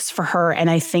breaks for her. And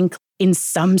I think in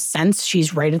some sense,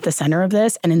 she's right at the center of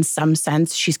this. And in some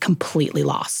sense, she's completely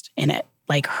lost in it.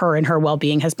 Like, her and her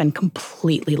well-being has been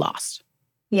completely lost.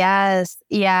 Yes.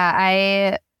 Yeah,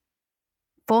 I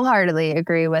full-heartedly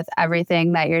agree with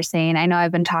everything that you're saying. I know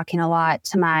I've been talking a lot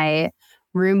to my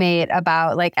roommate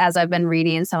about, like, as I've been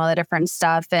reading some of the different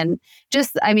stuff, and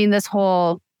just, this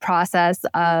whole process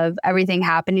of everything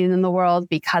happening in the world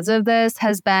because of this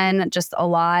has been just a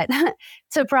lot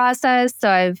to process. So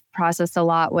I've processed a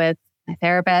lot with my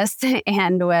therapist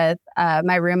and with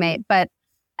my roommate. But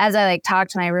as I talk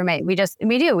to my roommate,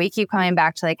 we keep coming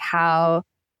back to how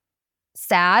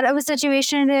sad of a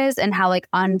situation it is and how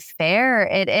unfair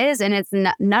it is. And it's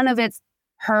none of it's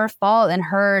her fault and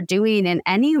her doing in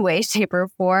any way, shape, or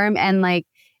form. And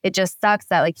it just sucks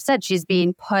that, like you said, she's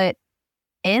being put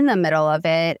in the middle of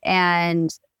it.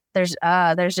 And there's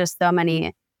just so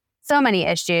many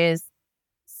issues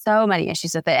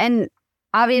with it. And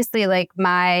obviously,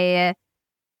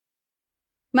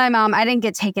 my mom, I didn't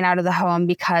get taken out of the home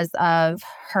because of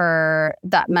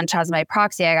that Munchausen by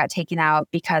proxy. I got taken out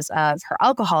because of her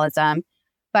alcoholism.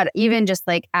 But even just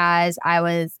as I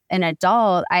was an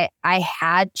adult, I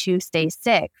had to stay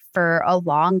sick for a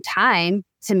long time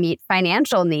to meet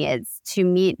financial needs, to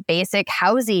meet basic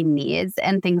housing needs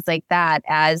and things like that.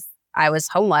 As I was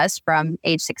homeless from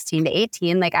age 16 to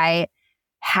 18, I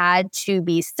had to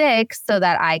be sick so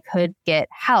that I could get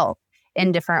help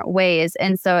in different ways.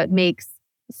 And so it makes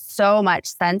so much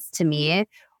sense to me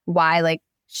why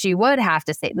she would have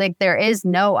to say, there is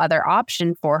no other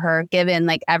option for her given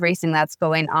everything that's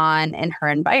going on in her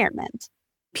environment.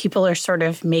 People are sort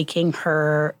of making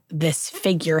her this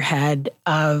figurehead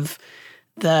of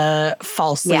the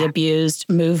falsely abused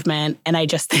movement. And I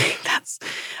just think that's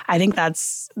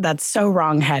so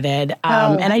wrongheaded.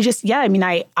 And I just,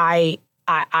 I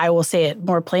will say it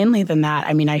more plainly than that.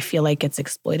 I feel like it's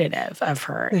exploitative of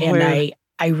her. Mm-hmm. And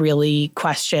I really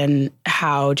question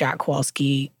how Jack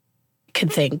Kowalski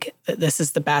could think that this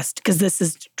is the best, because this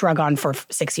is drug on for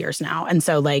 6 years now. And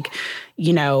so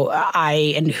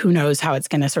and who knows how it's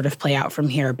going to sort of play out from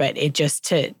here, but it just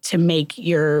to make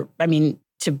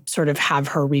to sort of have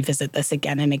her revisit this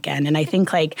again and again. And I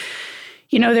think like,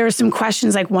 there were some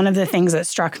questions, like one of the things that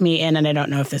struck me in, and I don't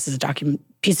know if this is a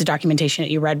piece of documentation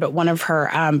that you read, but one of her,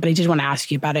 but I did want to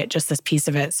ask you about it, just this piece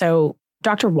of it. So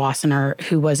Dr. Wassenaar,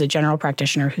 who was a general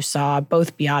practitioner who saw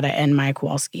both Beata and Maya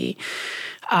Kowalski,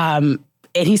 and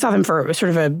he saw them for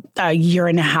sort of a year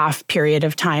and a half period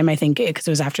of time, I think, because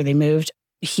it was after they moved.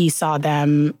 He saw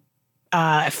them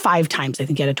 5 times. I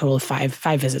think he had a total of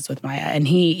five visits with Maya. And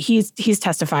he's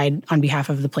testified on behalf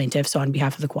of the plaintiff, so on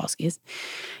behalf of the Kowalskis.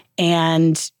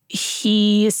 And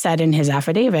he said in his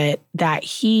affidavit that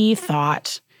he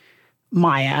thought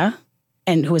Maya,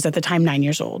 and who was at the time 9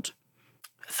 years old,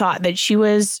 thought that she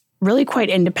was really quite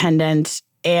independent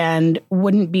and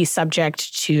wouldn't be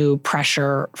subject to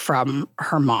pressure from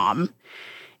her mom.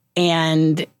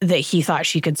 And that he thought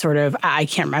she could sort of, I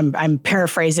can't remember, I'm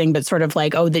paraphrasing, but sort of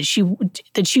like, that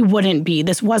she wouldn't be,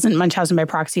 this wasn't Munchausen by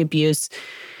proxy abuse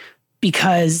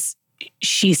because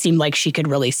she seemed like she could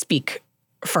really speak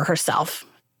for herself.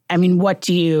 I mean,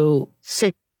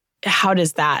 how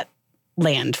does that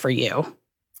land for you?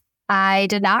 I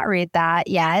did not read that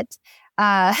yet.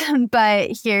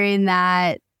 But hearing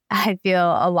that, I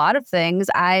feel a lot of things.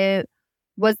 I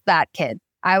was that kid.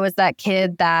 I was that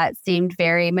kid that seemed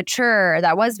very mature,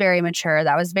 that was very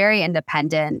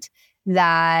independent,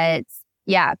 that,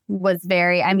 was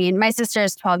very, my sister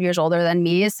is 12 years older than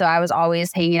me. So I was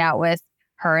always hanging out with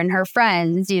her and her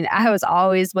friends. I was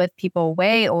always with people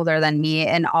way older than me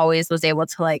and always was able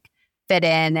to like fit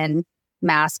in and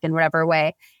mask in whatever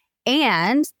way.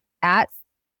 And at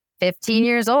 15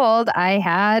 years old, I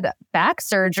had back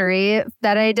surgery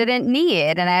that I didn't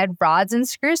need, and I had rods and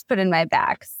screws put in my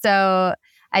back. So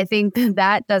I think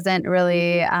that doesn't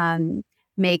really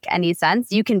make any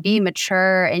sense. You can be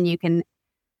mature and you can,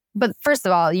 but first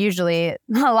of all, usually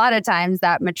a lot of times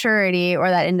that maturity or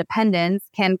that independence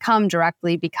can come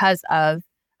directly because of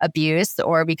abuse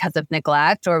or because of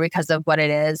neglect or because of what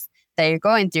it is that you're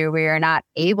going through, where you're not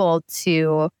able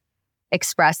to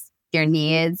express your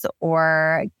needs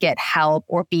or get help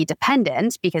or be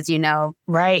dependent because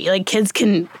right, like kids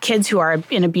who are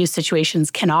in abuse situations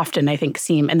can often, I think,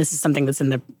 seem, and this is something that's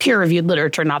in the peer-reviewed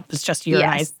literature, not that's just your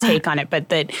and I's take on it, but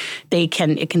that it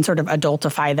can sort of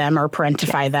adultify them or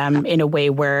parentify them in a way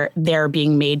where they're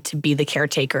being made to be the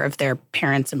caretaker of their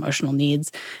parents' emotional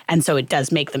needs, and so it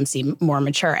does make them seem more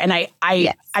mature. And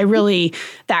I really,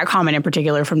 that comment in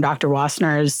particular from Dr.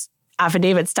 Wassenaar's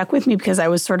affidavit stuck with me because I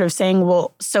was sort of saying,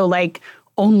 well, so like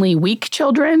only weak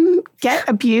children get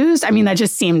abused? I mean, that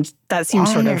seemed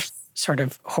sort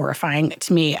of horrifying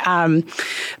to me.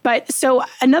 But so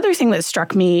another thing that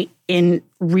struck me in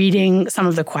reading some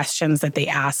of the questions that they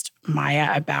asked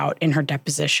Maya about in her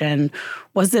deposition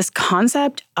was this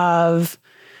concept of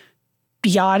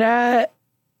Beata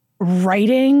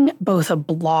writing both a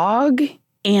blog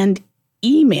and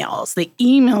emails. The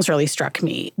emails really struck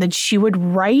me that she would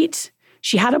write.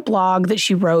 She had a blog that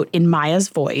she wrote in Maya's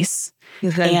voice.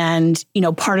 Okay. And,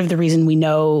 part of the reason we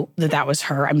know that was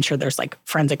her, I'm sure there's like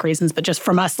forensic reasons, but just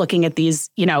from us looking at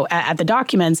these, at the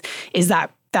documents, is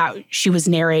that she was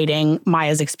narrating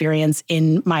Maya's experience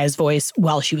in Maya's voice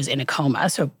while she was in a coma.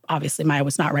 So obviously Maya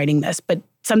was not writing this. But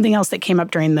something else that came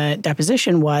up during the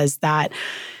deposition was that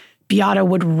Beata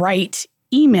would write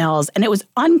emails, and it was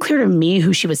unclear to me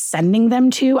who she was sending them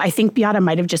to. I think Beata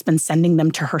might have just been sending them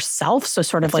to herself, so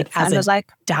sort of like as a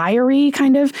diary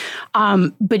kind of.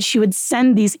 But she would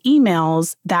send these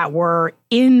emails that were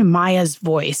in Maya's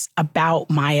voice about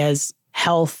Maya's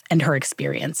health and her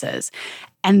experiences.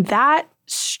 And that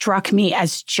struck me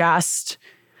as just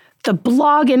the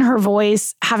blog in her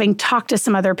voice, having talked to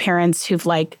some other parents who've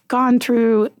like gone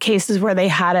through cases where they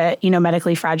had a,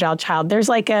 medically fragile child. There's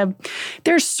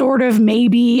sort of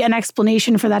maybe an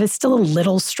explanation for that. It's still a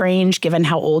little strange given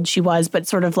how old she was, but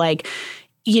sort of like,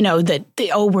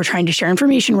 we're trying to share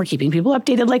information. We're keeping people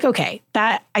updated. Like, okay,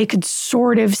 that I could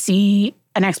sort of see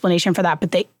an explanation for that.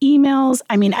 But the emails,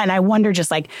 and I wonder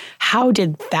just like, how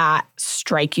did that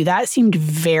strike you? That seemed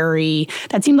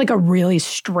like a really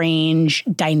strange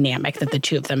dynamic that the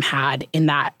two of them had in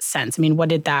that sense.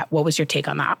 What was your take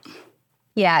on that?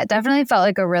 Yeah, it definitely felt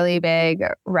like a really big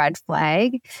red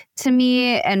flag to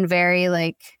me and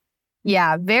very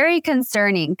very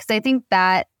concerning. Because I think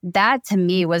that to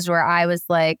me was where I was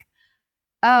like,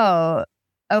 oh,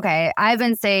 okay, I've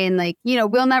been saying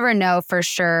we'll never know for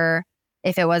sure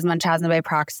if it was Munchausen by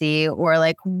proxy or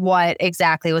like what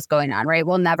exactly was going on, right?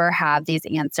 We'll never have these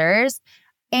answers.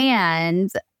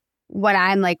 And when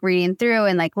I'm like reading through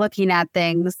and like looking at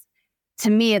things,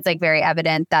 to me, it's like very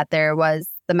evident that there was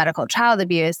the medical child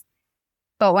abuse.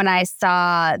 But when I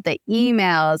saw the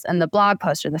emails and the blog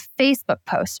post or the Facebook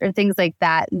post or things like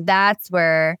that, that's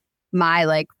where my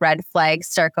like red flags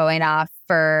start going off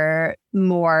for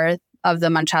more of the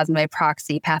Munchausen by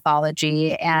proxy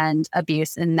pathology and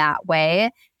abuse in that way,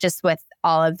 just with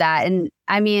all of that. And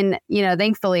I mean,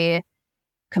 thankfully,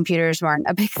 computers weren't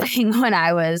a big thing when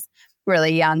I was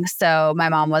really young. So my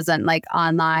mom wasn't like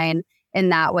online in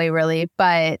that way, really.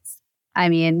 But I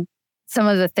mean, some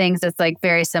of the things that's like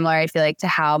very similar, I feel like, to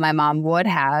how my mom would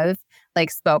have like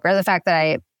spoke, or the fact that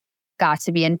I got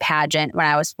to be in pageant when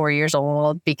I was 4 years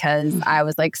old because I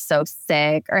was like so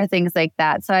sick or things like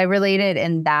that. So I related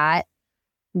in that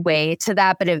way to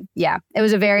that. But it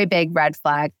was a very big red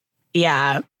flag.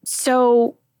 Yeah.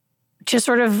 So to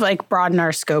sort of like broaden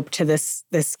our scope to this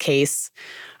case,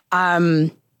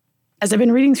 as I've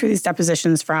been reading through these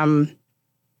depositions from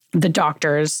the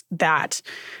doctors that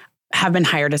have been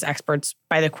hired as experts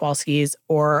by the Kowalskis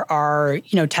or are,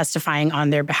 testifying on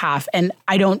their behalf. And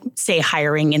I don't say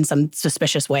hiring in some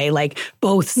suspicious way, like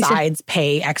both sides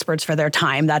pay experts for their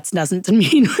time. That doesn't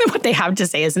mean what they have to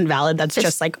say isn't valid. That's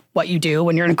just like what you do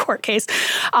when you're in a court case.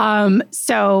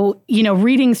 So,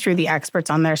 reading through the experts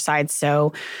on their side.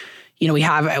 So,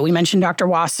 we mentioned Dr.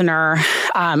 Wassenaar,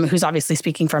 who's obviously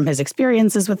speaking from his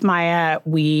experiences with Maya.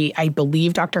 I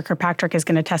believe Dr. Kirkpatrick is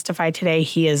going to testify today.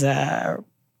 He is a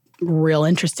real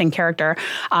interesting character.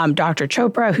 Dr.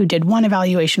 Chopra, who did one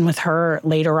evaluation with her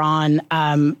later on,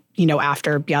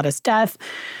 after Beata's death,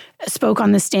 spoke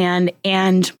on the stand.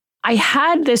 And I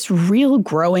had this real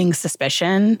growing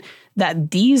suspicion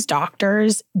that these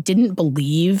doctors didn't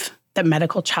believe that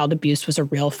medical child abuse was a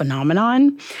real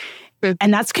phenomenon.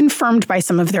 And that's confirmed by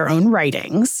some of their own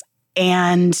writings.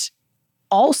 And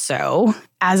also,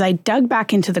 as I dug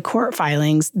back into the court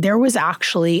filings, there was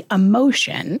actually a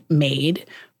motion made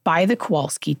by the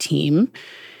Kowalski team.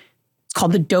 It's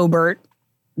called the Dobert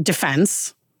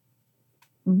defense.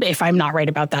 If I'm not right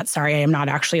about that, sorry, I am not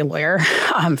actually a lawyer.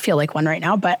 Feel like one right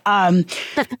now. But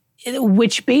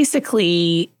which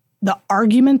basically, the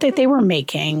argument that they were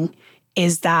making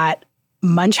is that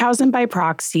Munchausen by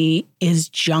proxy is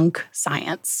junk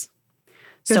science.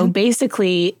 So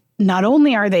basically, not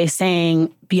only are they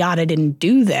saying Beata didn't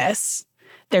do this,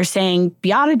 they're saying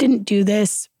Beata didn't do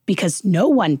this because no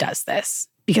one does this,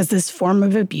 because this form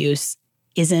of abuse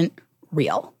isn't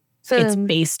real. It's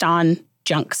based on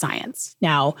junk science.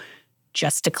 Now,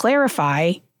 just to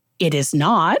clarify, it is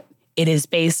not. It is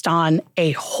based on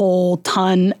a whole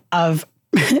ton of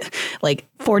like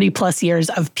 40 plus years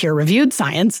of peer-reviewed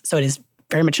science. So it is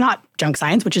very much not junk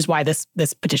science, which is why this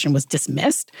petition was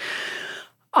dismissed.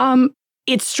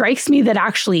 It strikes me that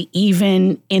actually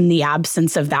even in the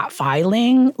absence of that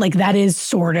filing, like that is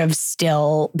sort of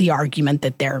still the argument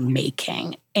that they're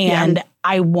making. And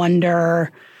I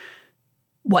wonder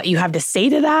what you have to say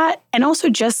to that. And also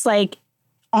just like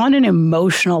on an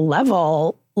emotional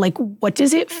level, like what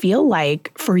does it feel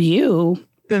like for you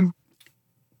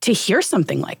to hear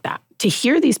something like that, to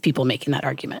hear these people making that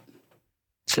argument?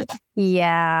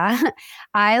 Yeah,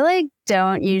 I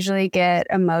don't usually get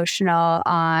emotional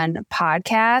on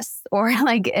podcasts or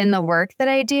like in the work that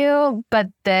I do, but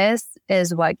this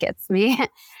is what gets me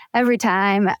every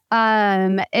time.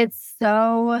 It's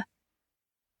so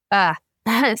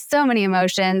many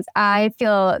emotions. I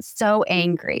feel so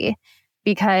angry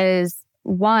because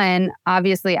one,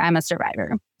 obviously I'm a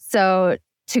survivor. So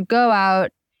to go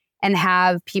out and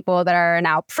have people that are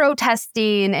now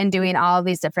protesting and doing all of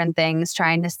these different things,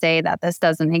 trying to say that this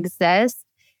doesn't exist,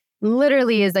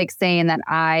 literally is like saying that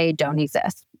I don't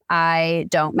exist. I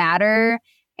don't matter.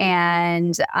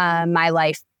 And my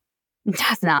life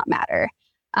does not matter.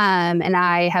 And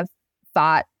I have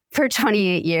fought for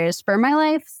 28 years for my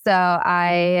life. So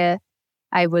I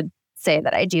would say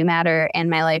that I do matter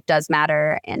and my life does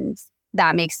matter. And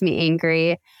that makes me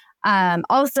angry.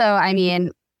 Also, I mean,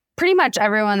 pretty much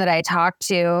everyone that I talk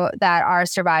to that are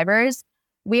survivors,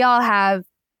 we all have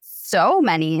so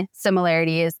many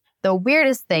similarities, the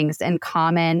weirdest things in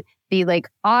common, the like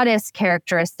oddest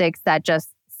characteristics that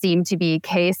just seem to be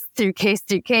case through case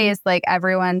through case. Like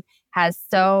everyone has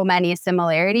so many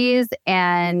similarities,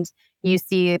 and you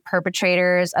see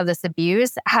perpetrators of this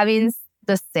abuse having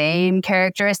the same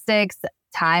characteristics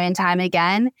time and time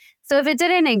again. So if it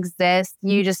didn't exist,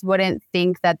 you just wouldn't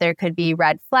think that there could be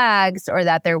red flags or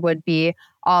that there would be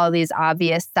all these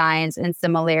obvious signs and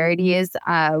similarities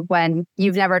when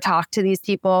you've never talked to these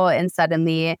people and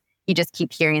suddenly you just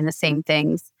keep hearing the same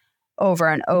things over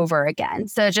and over again.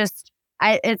 So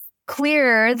it's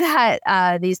clear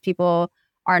that these people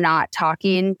are not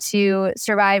talking to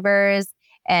survivors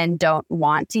and don't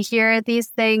want to hear these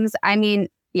things. I mean,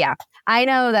 yeah, I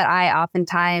know that I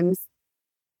oftentimes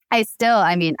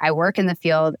I work in the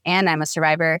field and I'm a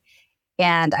survivor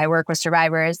and I work with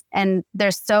survivors. And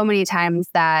there's so many times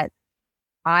that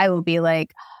I will be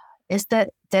like, did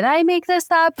I make this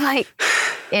up? Like,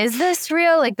 is this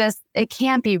real? Like this, it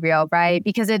can't be real, right?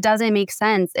 Because it doesn't make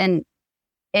sense. And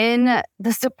in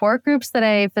the support groups that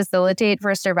I facilitate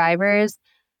for survivors,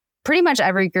 pretty much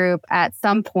every group at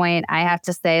some point, I have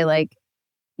to say, like,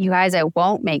 you guys, it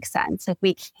won't make sense. Like,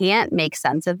 we can't make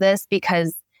sense of this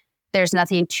because there's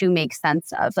nothing to make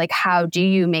sense of. Like, how do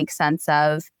you make sense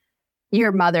of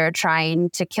your mother trying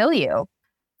to kill you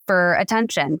for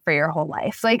attention for your whole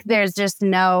life? Like, there's just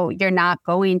you're not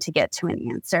going to get to an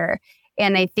answer.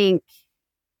 And I think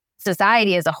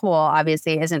society as a whole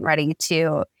obviously isn't ready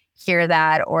to hear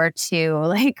that or to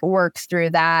like work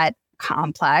through that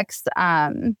complex.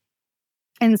 And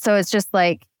so it's just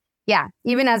like, yeah,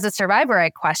 even as a survivor, I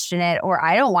question it or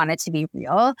I don't want it to be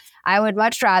real. I would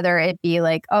much rather it be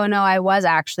like, oh no, I was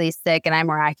actually sick and I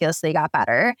miraculously got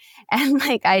better. And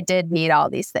like, I did need all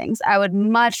these things. I would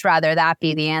much rather that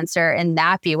be the answer and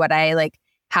that be what I like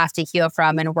have to heal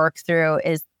from and work through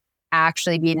is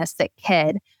actually being a sick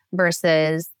kid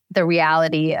versus the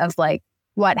reality of like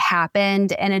what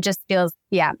happened. And it just feels,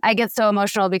 I get so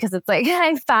emotional because it's like,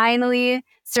 I finally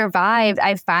survived.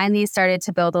 I finally started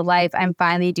to build a life. I'm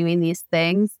finally doing these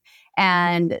things.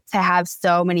 And to have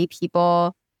so many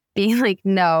people being like,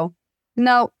 no,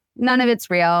 none of it's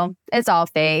real. It's all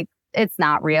fake. It's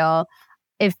not real.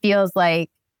 It feels like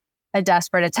a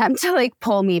desperate attempt to like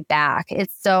pull me back.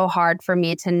 It's so hard for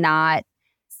me to not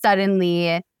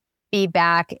suddenly be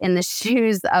back in the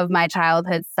shoes of my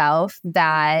childhood self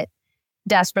that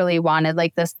desperately wanted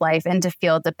like this life and to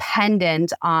feel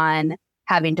dependent on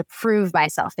having to prove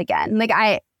myself again. Like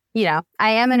I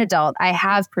am an adult. I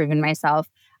have proven myself.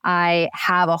 I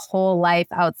have a whole life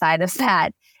outside of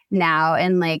that now.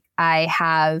 And like I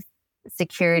have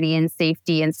security and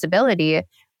safety and stability.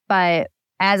 But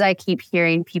as I keep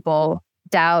hearing people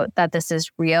doubt that this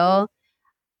is real,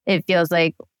 it feels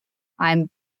like I'm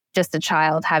just a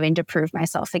child having to prove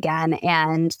myself again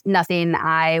and nothing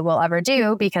I will ever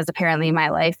do because apparently my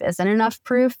life isn't enough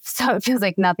proof. So it feels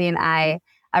like nothing I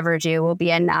ever do will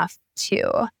be enough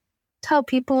to tell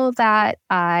people that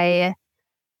I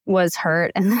was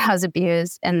hurt and that I was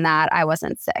abused and that I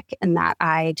wasn't sick and that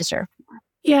I deserve more.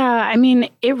 Yeah, I mean,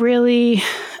 it really,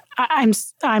 I'm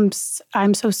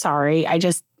so sorry.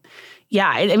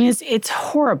 It's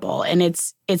horrible. And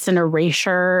it's an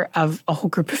erasure of a whole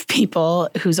group of people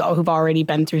who've already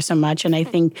been through so much. And I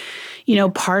think,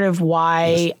 part of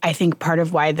why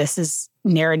this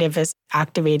narrative is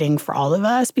activating for all of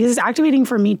us, because it's activating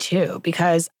for me too,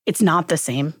 because it's not the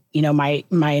same, my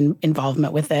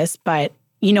involvement with this. But,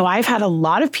 I've had a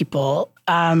lot of people,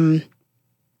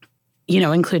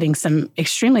 including some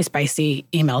extremely spicy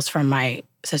emails from my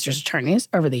sister's attorneys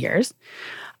over the years,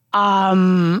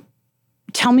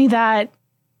 tell me that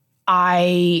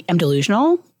I am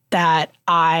delusional, that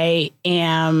I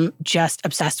am just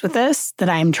obsessed with this, that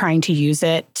I'm trying to use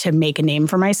it to make a name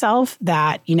for myself,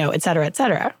 that, et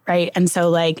cetera, right? And so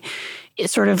like,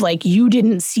 it's sort of like you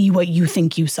didn't see what you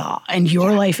think you saw and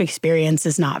your life experience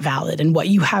is not valid. And what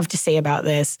you have to say about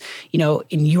this, in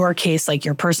your case, like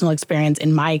your personal experience,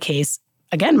 in my case,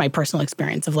 again, my personal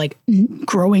experience of like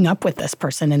growing up with this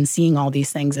person and seeing all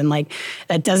these things. And like,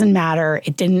 that doesn't matter.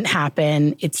 It didn't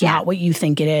happen. It's not what you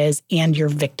think it is. And you're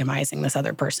victimizing this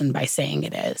other person by saying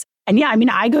it is. And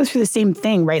I go through the same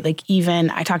thing, right? Like even,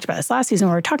 I talked about this last season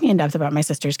when we were talking in depth about my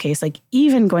sister's case, like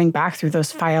even going back through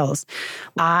those files,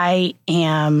 I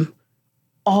am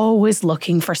always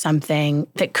looking for something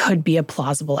that could be a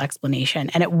plausible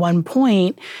explanation. And at one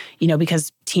point,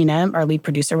 because Tina, our lead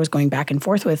producer, was going back and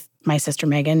forth with my sister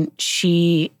Megan,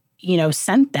 she,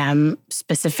 sent them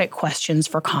specific questions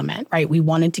for comment, right? We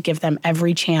wanted to give them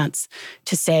every chance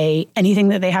to say anything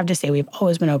that they have to say. We've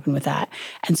always been open with that.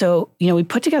 And so, we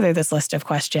put together this list of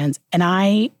questions,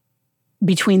 and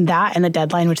between that and the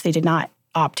deadline, which they did not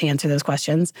opt to answer those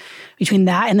questions, between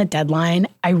that and the deadline,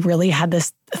 I really had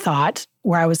this thought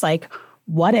where I was like,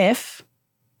 what if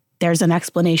there's an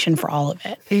explanation for all of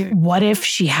it? What if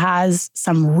she has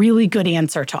some really good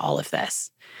answer to all of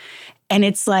this? And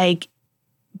it's like,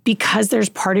 because there's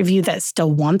part of you that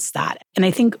still wants that. And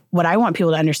I think what I want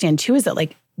people to understand too is that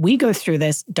like, we go through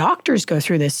this, doctors go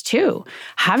through this too.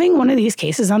 Having one of these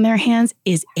cases on their hands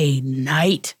is a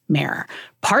nightmare,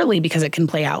 partly because it can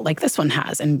play out like this one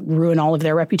has and ruin all of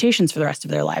their reputations for the rest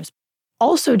of their lives.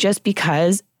 Also, just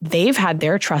because they've had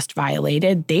their trust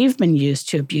violated, they've been used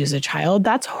to abuse a child,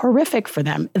 that's horrific for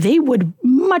them. They would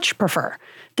much prefer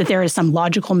that there is some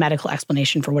logical medical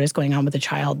explanation for what is going on with the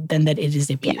child than that it is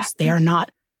abuse. They are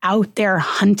not out there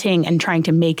hunting and trying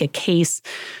to make a case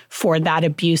for that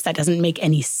abuse that doesn't make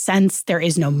any sense. There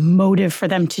is no motive for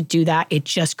them to do that. It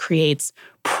just creates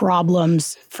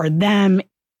problems for them.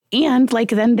 And like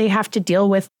then they have to deal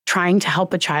with trying to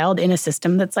help a child in a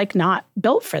system that's like not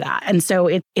built for that. And so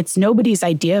it's nobody's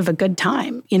idea of a good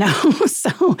time, you know?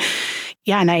 So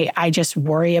yeah, and I just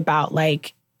worry about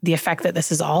like the effect that this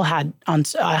has all had on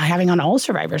having on all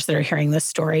survivors that are hearing this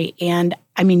story. And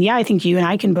I mean, yeah, I think you and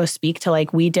I can both speak to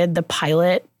like we did the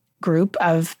pilot group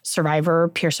of survivor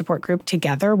peer support group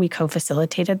together. We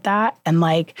co-facilitated that. And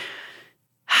like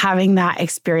having that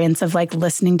experience of like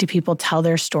listening to people tell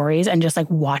their stories and just like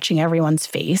watching everyone's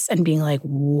face and being like,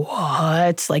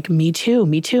 what? Like, me too,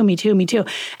 me too, me too, me too.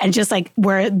 And just like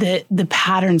where the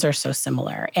patterns are so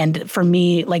similar. And for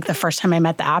me, like the first time I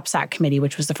met the APSAC committee,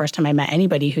 which was the first time I met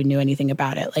anybody who knew anything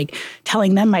about it, like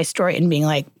telling them my story and being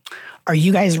like, are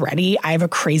you guys ready? I have a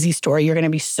crazy story. You're going to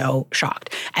be so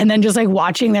shocked. And then just like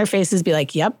watching their faces be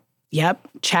like, yep,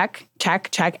 check.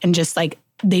 And just like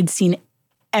they'd seen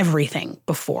everything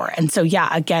before. And so, yeah,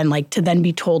 again, like to then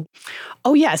be told,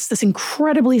 oh, yes, this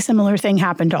incredibly similar thing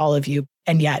happened to all of you.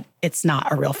 And yet it's not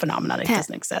a real phenomenon. It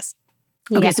doesn't exist.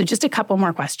 Okay, Yeah. so just a couple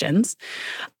more questions.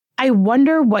 I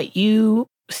wonder what you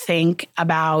think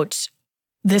about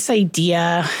this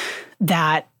idea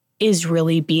that is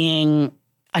really being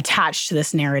attached to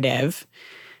this narrative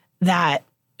that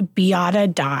Beata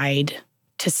died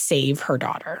to save her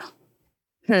daughter.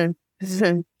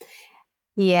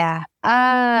 Yeah.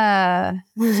 A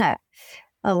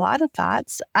lot of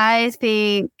thoughts. I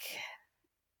think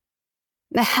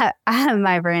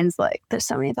my brain's like, there's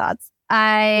so many thoughts.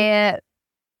 My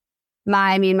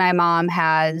mom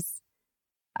has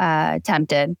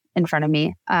attempted in front of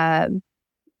me a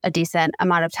decent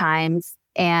amount of times.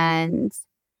 And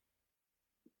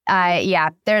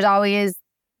there's always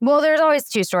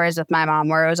two stories with my mom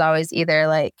where it was always either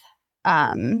like,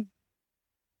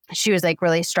 she was like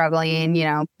really struggling, you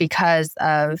know, because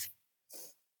of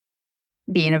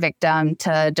being a victim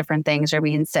to different things or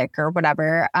being sick or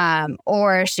whatever.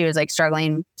 Or she was like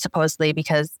struggling supposedly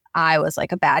because I was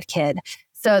like a bad kid.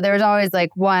 So there was always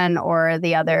like one or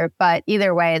the other. But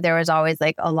either way, there was always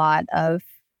like a lot of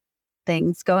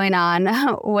things going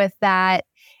on with that.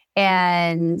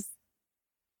 And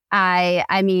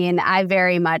I mean, I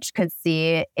very much could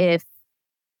see if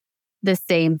the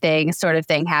same sort of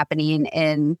thing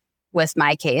happening with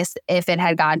my case, if it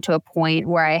had gotten to a point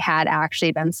where I had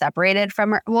actually been separated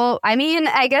from her. Well, I mean,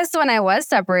 I guess when I was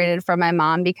separated from my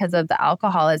mom because of the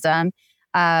alcoholism,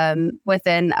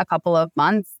 within a couple of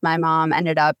months, my mom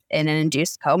ended up in an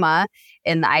induced coma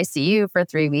in the ICU for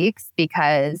 3 weeks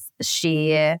because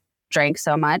she drank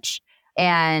so much.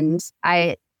 And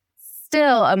I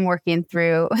still am working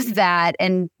through that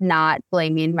and not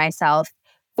blaming myself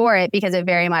for it, because it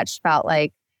very much felt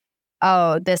like,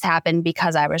 oh, this happened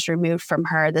because I was removed from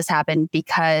her. This happened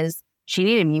because she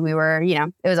needed me. We were, you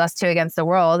know, it was us two against the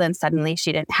world, and suddenly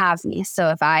she didn't have me. So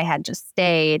if I had just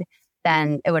stayed,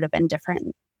 then it would have been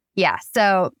different. Yeah.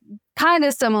 So kind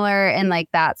of similar in like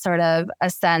that sort of a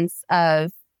sense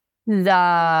of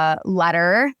the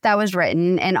letter that was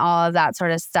written and all of that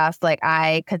sort of stuff. Like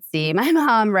I could see my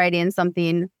mom writing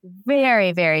something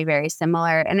very, very, very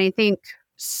similar. And I think,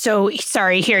 so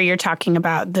sorry, here you're talking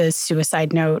about the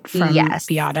suicide note from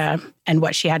Beata and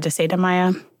what she had to say to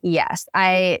Maya. Yes.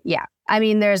 I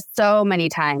mean, there's so many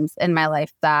times in my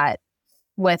life that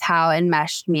with how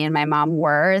enmeshed me and my mom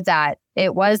were, that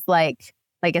it was like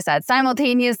I said,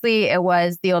 simultaneously, it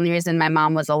was the only reason my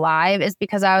mom was alive is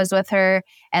because I was with her.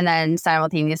 And then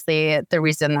simultaneously, the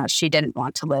reason that she didn't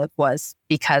want to live was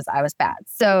because I was bad.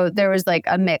 So there was like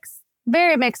a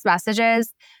very mixed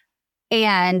messages.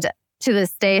 And to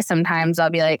this day, sometimes I'll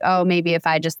be like, oh, maybe if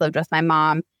I just lived with my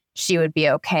mom, she would be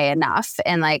okay enough.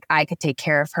 And like I could take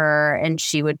care of her and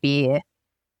she would be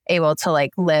able to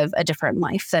like live a different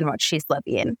life than what she's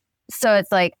living. So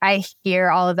it's like, I hear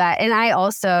all of that. And I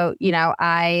also, you know,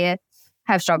 I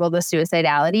have struggled with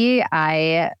suicidality.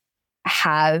 I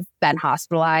have been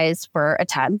hospitalized for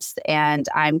attempts, and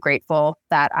I'm grateful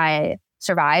that I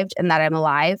survived and that I'm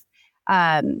alive.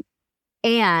 And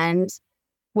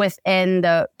within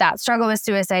that struggle with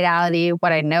suicidality,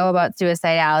 what I know about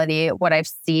suicidality, what I've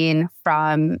seen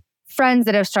from friends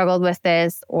that have struggled with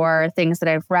this, or things that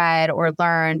I've read or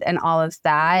learned and all of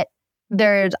that,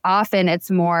 there's often,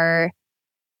 it's more,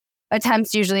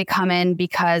 attempts usually come in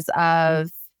because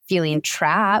of feeling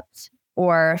trapped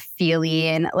or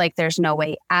feeling like there's no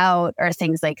way out or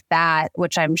things like that,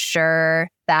 which I'm sure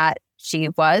that she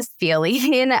was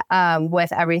feeling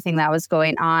with everything that was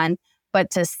going on. But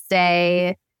to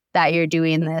say that you're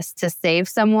doing this to save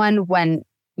someone when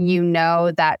you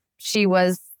know that she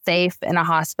was safe in a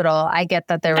hospital. I get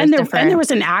that there was and there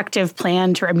was an active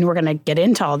plan to, I mean, we're going to get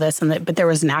into all this, but there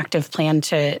was an active plan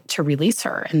to release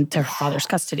her into her father's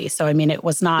custody. So, I mean, it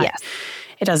was not, Yes.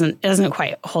 it doesn't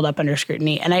quite hold up under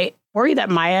scrutiny. And I worry that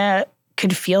Maya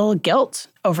could feel guilt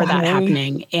over that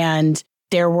happening. And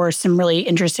there were some really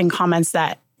interesting comments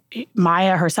that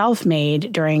Maya herself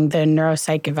made during the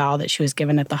neuropsych eval that she was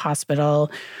given at the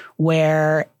hospital,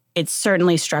 where it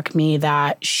certainly struck me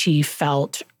that she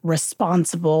felt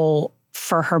responsible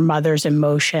for her mother's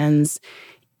emotions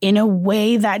in a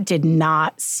way that did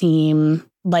not seem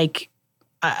like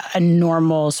a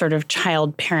normal sort of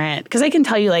child parent. Because I can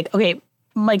tell you, like, okay,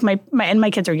 like my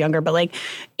kids are younger, but like,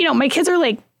 you know, my kids are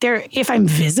like, if I'm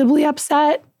visibly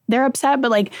upset, they're upset,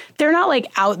 but like, they're not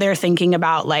like out there thinking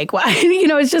about like, well, you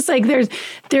know, it's just like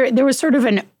there was sort of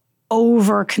an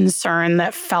over concern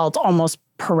that felt almost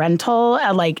parental,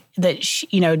 like that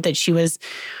she was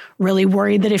really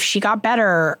worried that if she got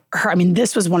better, I mean,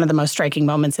 this was one of the most striking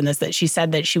moments in this, that she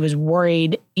said that she was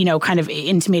worried, you know, kind of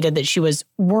intimated that she was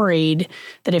worried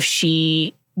that if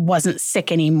she wasn't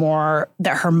sick anymore,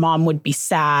 that her mom would be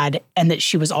sad, and that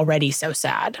she was already so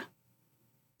sad.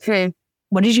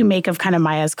 What did you make of kind of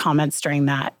Maya's comments during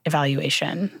that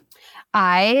evaluation?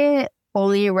 I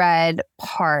only read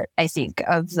part, I think,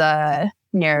 of the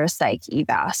neuropsych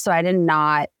eval. So I did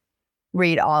not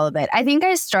read all of it. I think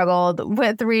I struggled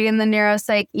with reading the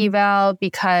neuropsych eval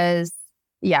because,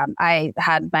 I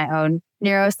had my own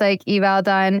neuropsych eval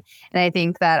done. And I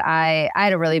think that I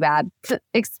had a really bad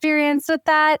experience with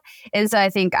that. And so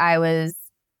I think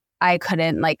I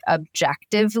couldn't like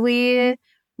objectively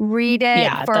read it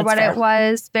for what it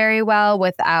was very well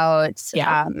without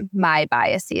my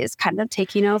biases kind of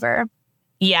taking over.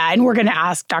 Yeah, and we're going to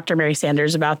ask Dr. Mary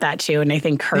Sanders about that too. And I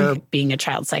think her being a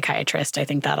child psychiatrist, I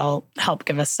think that'll help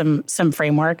give us some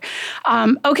framework.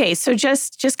 Okay, so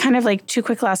just kind of like two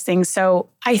quick last things. So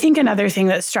I think another thing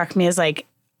that struck me is like,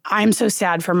 I'm so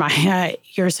sad for Maya.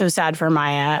 You're so sad for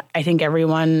Maya. I think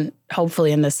everyone,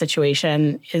 hopefully in this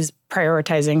situation, is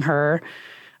prioritizing her.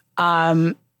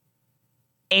 And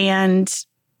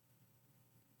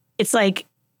it's like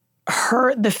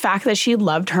the fact that she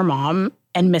loved her mom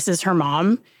and misses her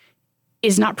mom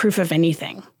is not proof of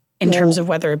anything in terms of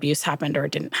whether abuse happened or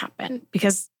it didn't happen,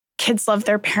 because kids love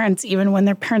their parents even when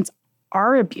their parents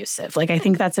are abusive. Like, I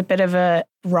think that's a bit of a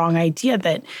wrong idea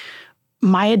that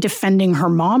Maya defending her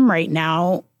mom right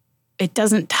now, it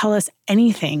doesn't tell us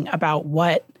anything about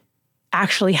what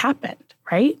actually happened,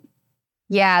 right?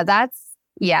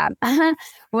 Yeah,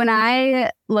 when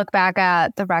I look back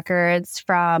at the records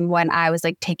from when I was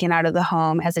like taken out of the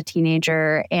home as a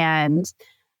teenager and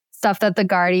stuff that the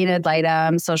guardian ad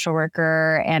litem, social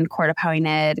worker, and court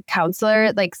appointed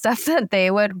counselor, like stuff that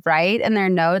they would write in their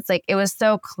notes, like it was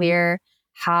so clear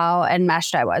how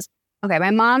enmeshed I was. Okay, my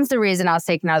mom's the reason I was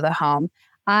taken out of the home.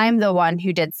 I'm the one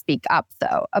who did speak up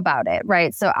though about it,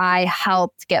 right? So I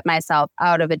helped get myself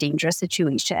out of a dangerous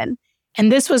situation. And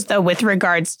this was with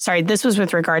regards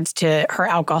to her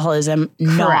alcoholism,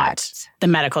 not the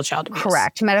medical child abuse.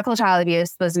 Correct. Medical child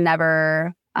abuse was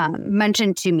never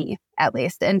mentioned to me, at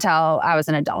least, until I was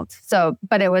an adult. So,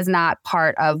 but it was not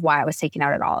part of why I was taken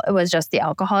out at all. It was just the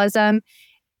alcoholism.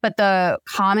 But the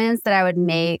comments that I would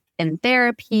make in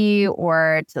therapy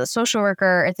or to the social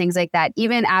worker or things like that,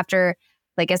 even after,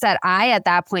 like I said, I at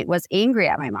that point was angry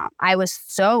at my mom. I was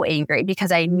so angry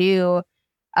because I knew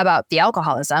about the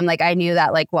alcoholism. Like I knew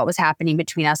that like what was happening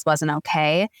between us wasn't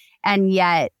okay. And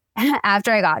yet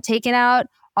after I got taken out,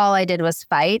 all I did was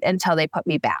fight until they put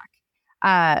me back.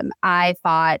 I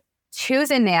fought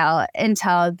tooth and nail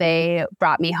until they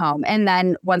brought me home. And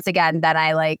then once again, then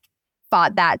I like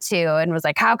fought that too and was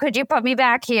like, how could you put me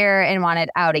back here, and wanted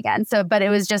out again. So, but it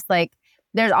was just like,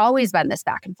 there's always been this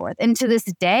back and forth. And to this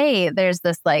day, there's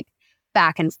this like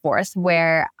back and forth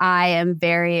where I am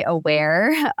very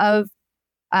aware of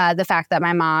the fact that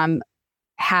my mom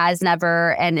has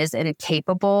never and is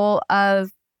incapable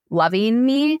of loving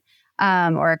me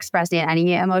or expressing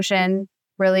any emotion,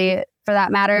 really, for that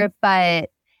matter.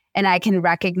 And I can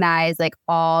recognize like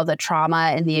all the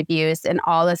trauma and the abuse and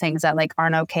all the things that like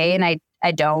aren't okay. And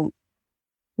I don't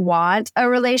want a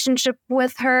relationship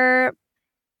with her.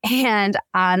 And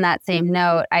on that same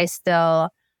note, I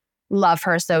still love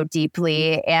her so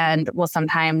deeply and will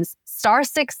sometimes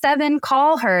 *67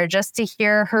 call her just to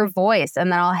hear her voice.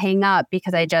 And then I'll hang up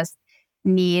because I just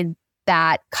need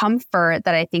that comfort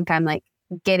that I think I'm like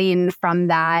getting from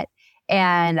that.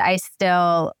 And I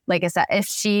still, like I said, if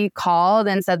she called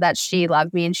and said that she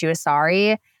loved me and she was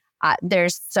sorry,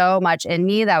 there's so much in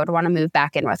me that would want to move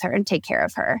back in with her and take care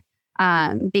of her.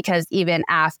 Because even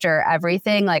after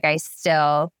everything, like I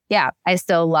still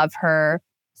love her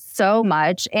so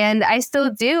much. And I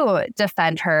still do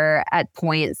defend her at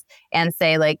points and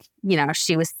say, like,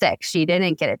 she was sick. She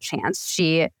didn't get a chance.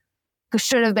 She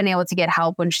should have been able to get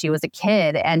help when she was a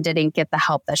kid and didn't get the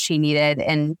help that she needed.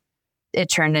 And it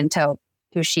turned into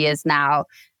who she is now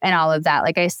and all of that.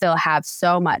 Like, I still have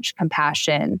so much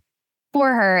compassion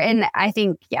for her. And I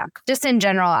think, just in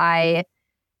general, I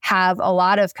have a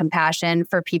lot of compassion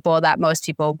for people that most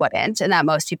people wouldn't and that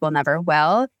most people never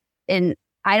will. And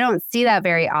I don't see that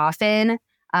very often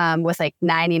with like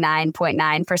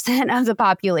 99.9% of the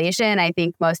population. I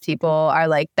think most people are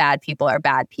like, bad people are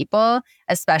bad people,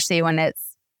 especially when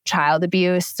it's child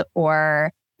abuse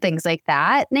or things like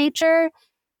that nature.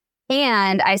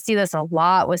 And I see this a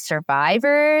lot with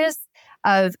survivors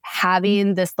of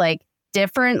having this like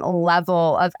different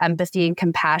level of empathy and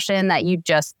compassion that you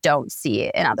just don't see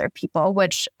in other people,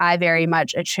 which I very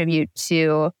much attribute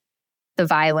to the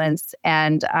violence.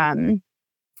 And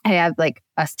I have like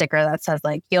a sticker that says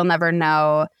like, you'll never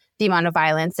know the amount of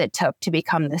violence it took to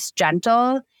become this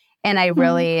gentle. And I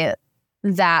really,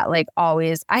 that like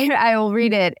always, I will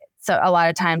read it. So a lot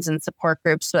of times in support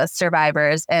groups with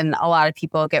survivors, and a lot of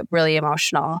people get really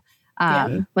emotional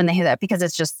when they hear that, because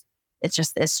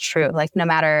it's true. Like, no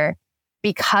matter,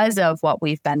 because of what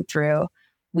we've been through,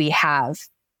 we have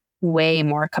way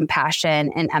more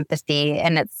compassion and empathy.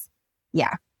 And it's,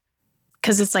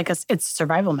 because it's like it's a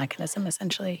survival mechanism,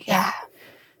 essentially. Yeah.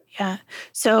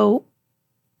 So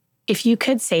if you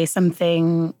could say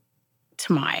something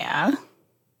to Maya,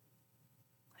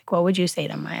 like, what would you say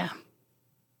to Maya?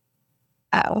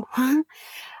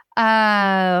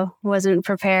 Wasn't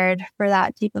prepared for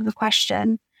that deep of a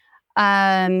question.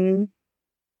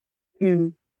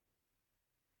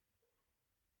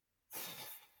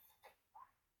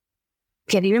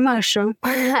 Getting emotional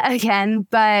again,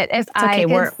 but if it's okay,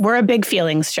 we're a big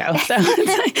feelings show, so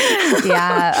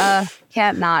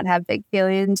can't not have big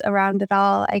feelings around it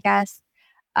all, I guess.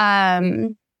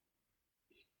 I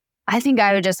think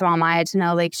I would just want Maya to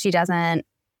know, like,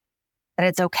 that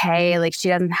it's okay. Like, she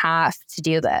doesn't have to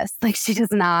do this. Like, she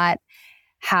does not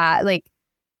have, like,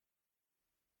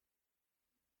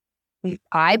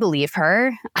 I believe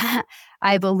her.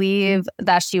 I believe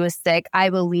that she was sick. I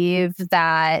believe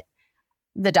that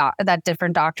that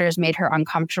different doctors made her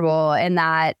uncomfortable, and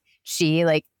that she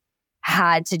like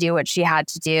had to do what she had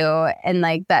to do, and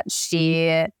like that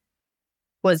she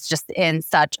was just in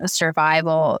such a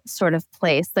survival sort of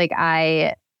place. Like,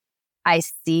 I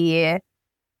see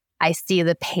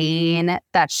the pain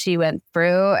that she went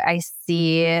through. I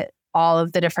see all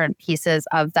of the different pieces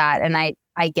of that, and I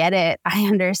get it. I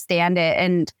understand it,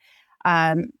 and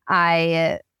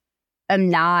I am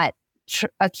not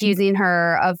accusing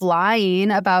her of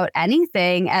lying about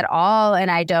anything at all, and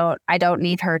I don't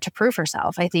need her to prove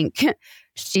herself. I think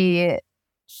she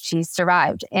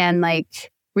survived, and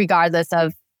like, regardless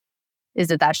of, is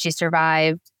it that she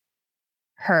survived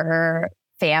her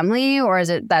family, or is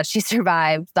it that she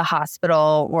survived the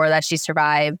hospital, or that she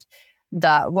survived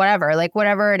the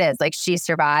whatever it is, like, she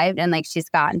survived, and like, she's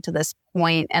gotten to this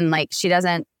point, and like,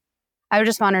 I would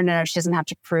just want her to know she doesn't have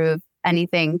to prove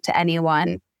anything to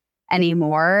anyone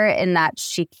anymore, and that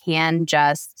she can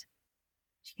just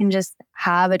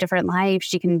have a different life.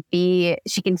 She can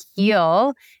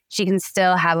heal. She can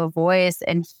still have a voice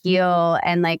and heal,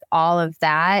 and like all of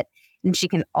that. And she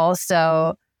can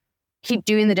also keep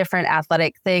doing the different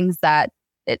athletic things that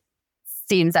it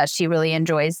seems that she really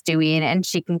enjoys doing. And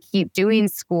she can keep doing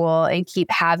school and keep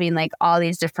having like all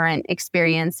these different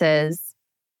experiences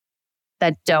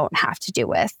that don't have to do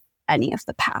with any of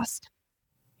the past.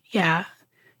 Yeah,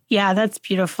 that's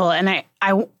beautiful. And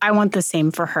I want the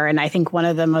same for her. And I think one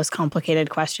of the most complicated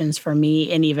questions for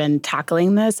me in even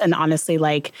tackling this, and honestly,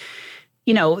 like,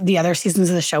 the other seasons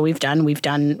of the show we've done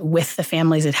with the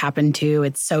families it happened to.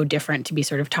 It's so different to be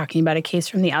sort of talking about a case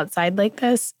from the outside like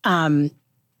this. And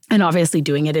obviously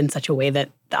doing it in such a way that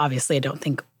obviously I don't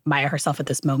think Maya herself at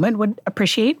this moment would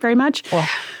appreciate very much. Oh.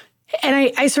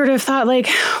 And I sort of thought like,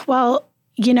 well,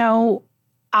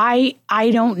 I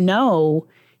don't know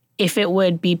if it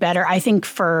would be better. I think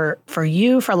for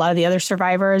you, for a lot of the other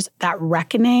survivors, that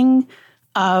reckoning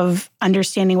of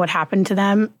understanding what happened to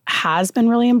them has been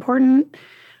really important.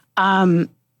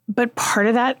 But part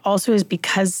of that also is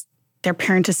because their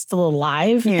parent is still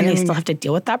alive and they still have to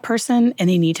deal with that person, and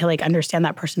they need to like understand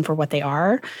that person for what they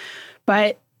are.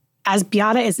 But as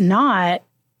Beata is not,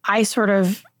 I sort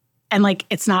of, and like,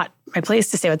 it's not my place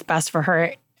to say what's best for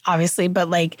her, obviously, but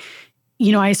like,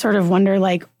 I sort of wonder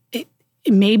like,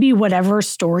 maybe whatever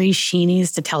story she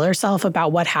needs to tell herself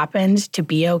about what happened to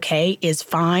be okay is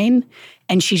fine.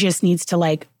 And she just needs to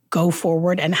like go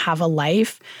forward and have a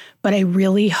life. But I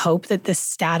really hope that the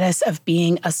status of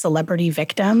being a celebrity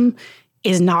victim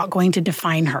is not going to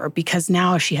define her, because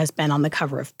now she has been on the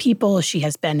cover of People. She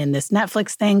has been in this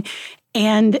Netflix thing.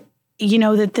 And you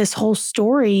know, that this whole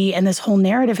story and this whole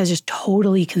narrative has just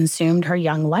totally consumed her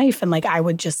young life. And like, I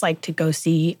would just like to go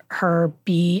see her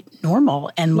be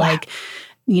normal and like,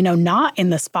 you know, not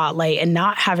in the spotlight and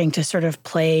not having to sort of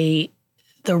play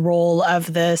the role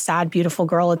of the sad, beautiful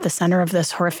girl at the center of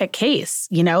this horrific case.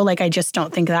 You know, like, I just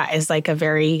don't think that is like a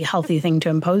very healthy thing to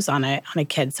impose on a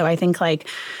kid. So I think like,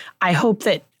 I hope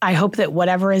that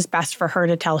whatever is best for her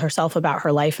to tell herself about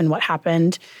her life and what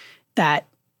happened, that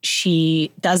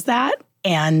she does that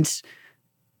and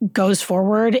goes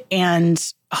forward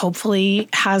and hopefully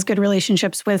has good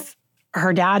relationships with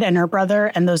her dad and her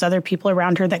brother and those other people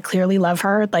around her that clearly love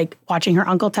her. Like watching her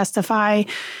uncle testify,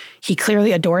 he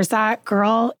clearly adores that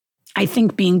girl. I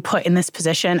think being put in this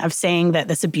position of saying that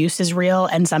this abuse is real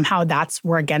and somehow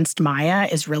we're against Maya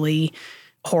is really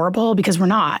horrible, because we're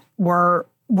not. We're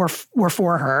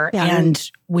for her,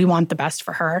 and we want the best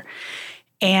for her.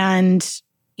 And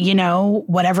you know,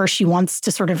 whatever she wants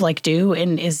to sort of like do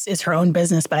and is her own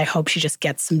business, but I hope she just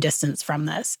gets some distance from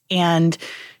this. And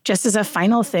just as a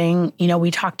final thing, you know,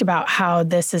 we talked about how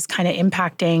this is kind of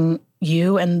impacting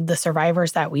you and the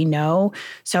survivors that we know.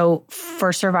 So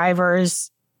for survivors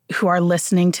who are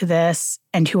listening to this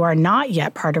and who are not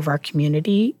yet part of our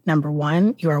community, number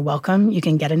one, you are welcome. You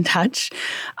can get in touch.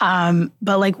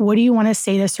 But like, what do you want to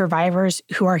say to survivors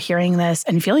who are hearing this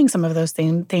and feeling some of those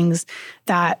things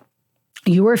that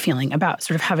you were feeling about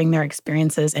sort of having their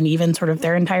experiences and even sort of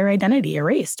their entire identity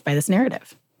erased by this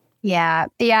narrative? Yeah.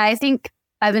 I think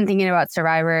I've been thinking about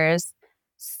survivors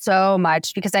so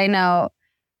much because I know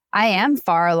I am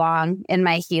far along in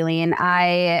my healing.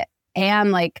 I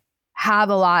am like, have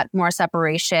a lot more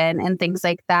separation and things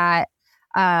like that,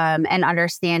 and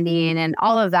understanding and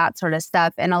all of that sort of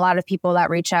stuff. And a lot of people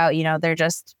that reach out, you know, they're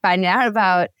just finding out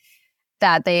about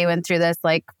that they went through this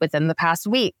like within the past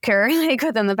week or like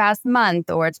within the past month,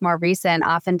 or it's more recent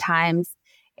oftentimes.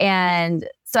 And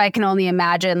so I can only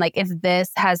imagine like if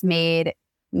this has made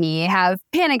me have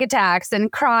panic attacks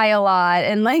and cry a lot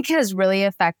and like has really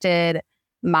affected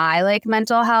my like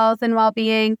mental health and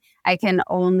well-being, I can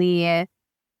only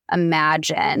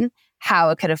imagine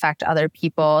how it could affect other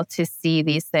people to see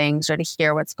these things or to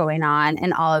hear what's going on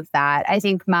and all of that. I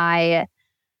think my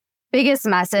biggest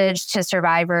message to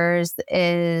survivors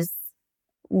is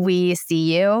we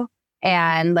see you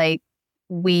and like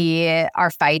we are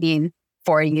fighting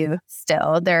for you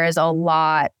still. There is a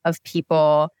lot of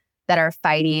people that are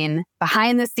fighting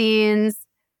behind the scenes,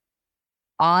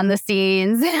 on the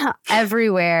scenes,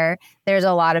 everywhere. There's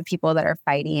a lot of people that are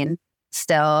fighting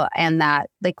still, and that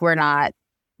like we're not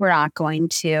going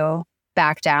to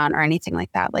back down or anything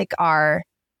like that. Like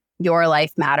your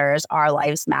life matters, our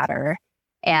lives matter.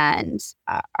 And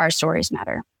our stories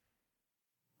matter.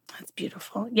 That's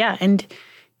beautiful. Yeah. And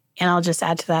I'll just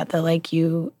add to that like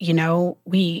you know,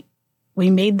 we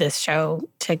made this show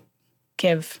to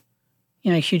give,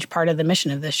 you know, a huge part of the mission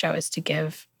of this show is to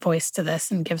give voice to this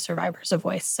and give survivors a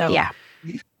voice. So yeah,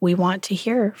 we want to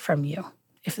hear from you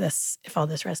if all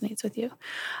this resonates with you.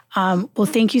 Well,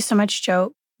 thank you so much,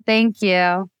 Jo. Thank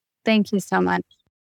you. Thank you so much.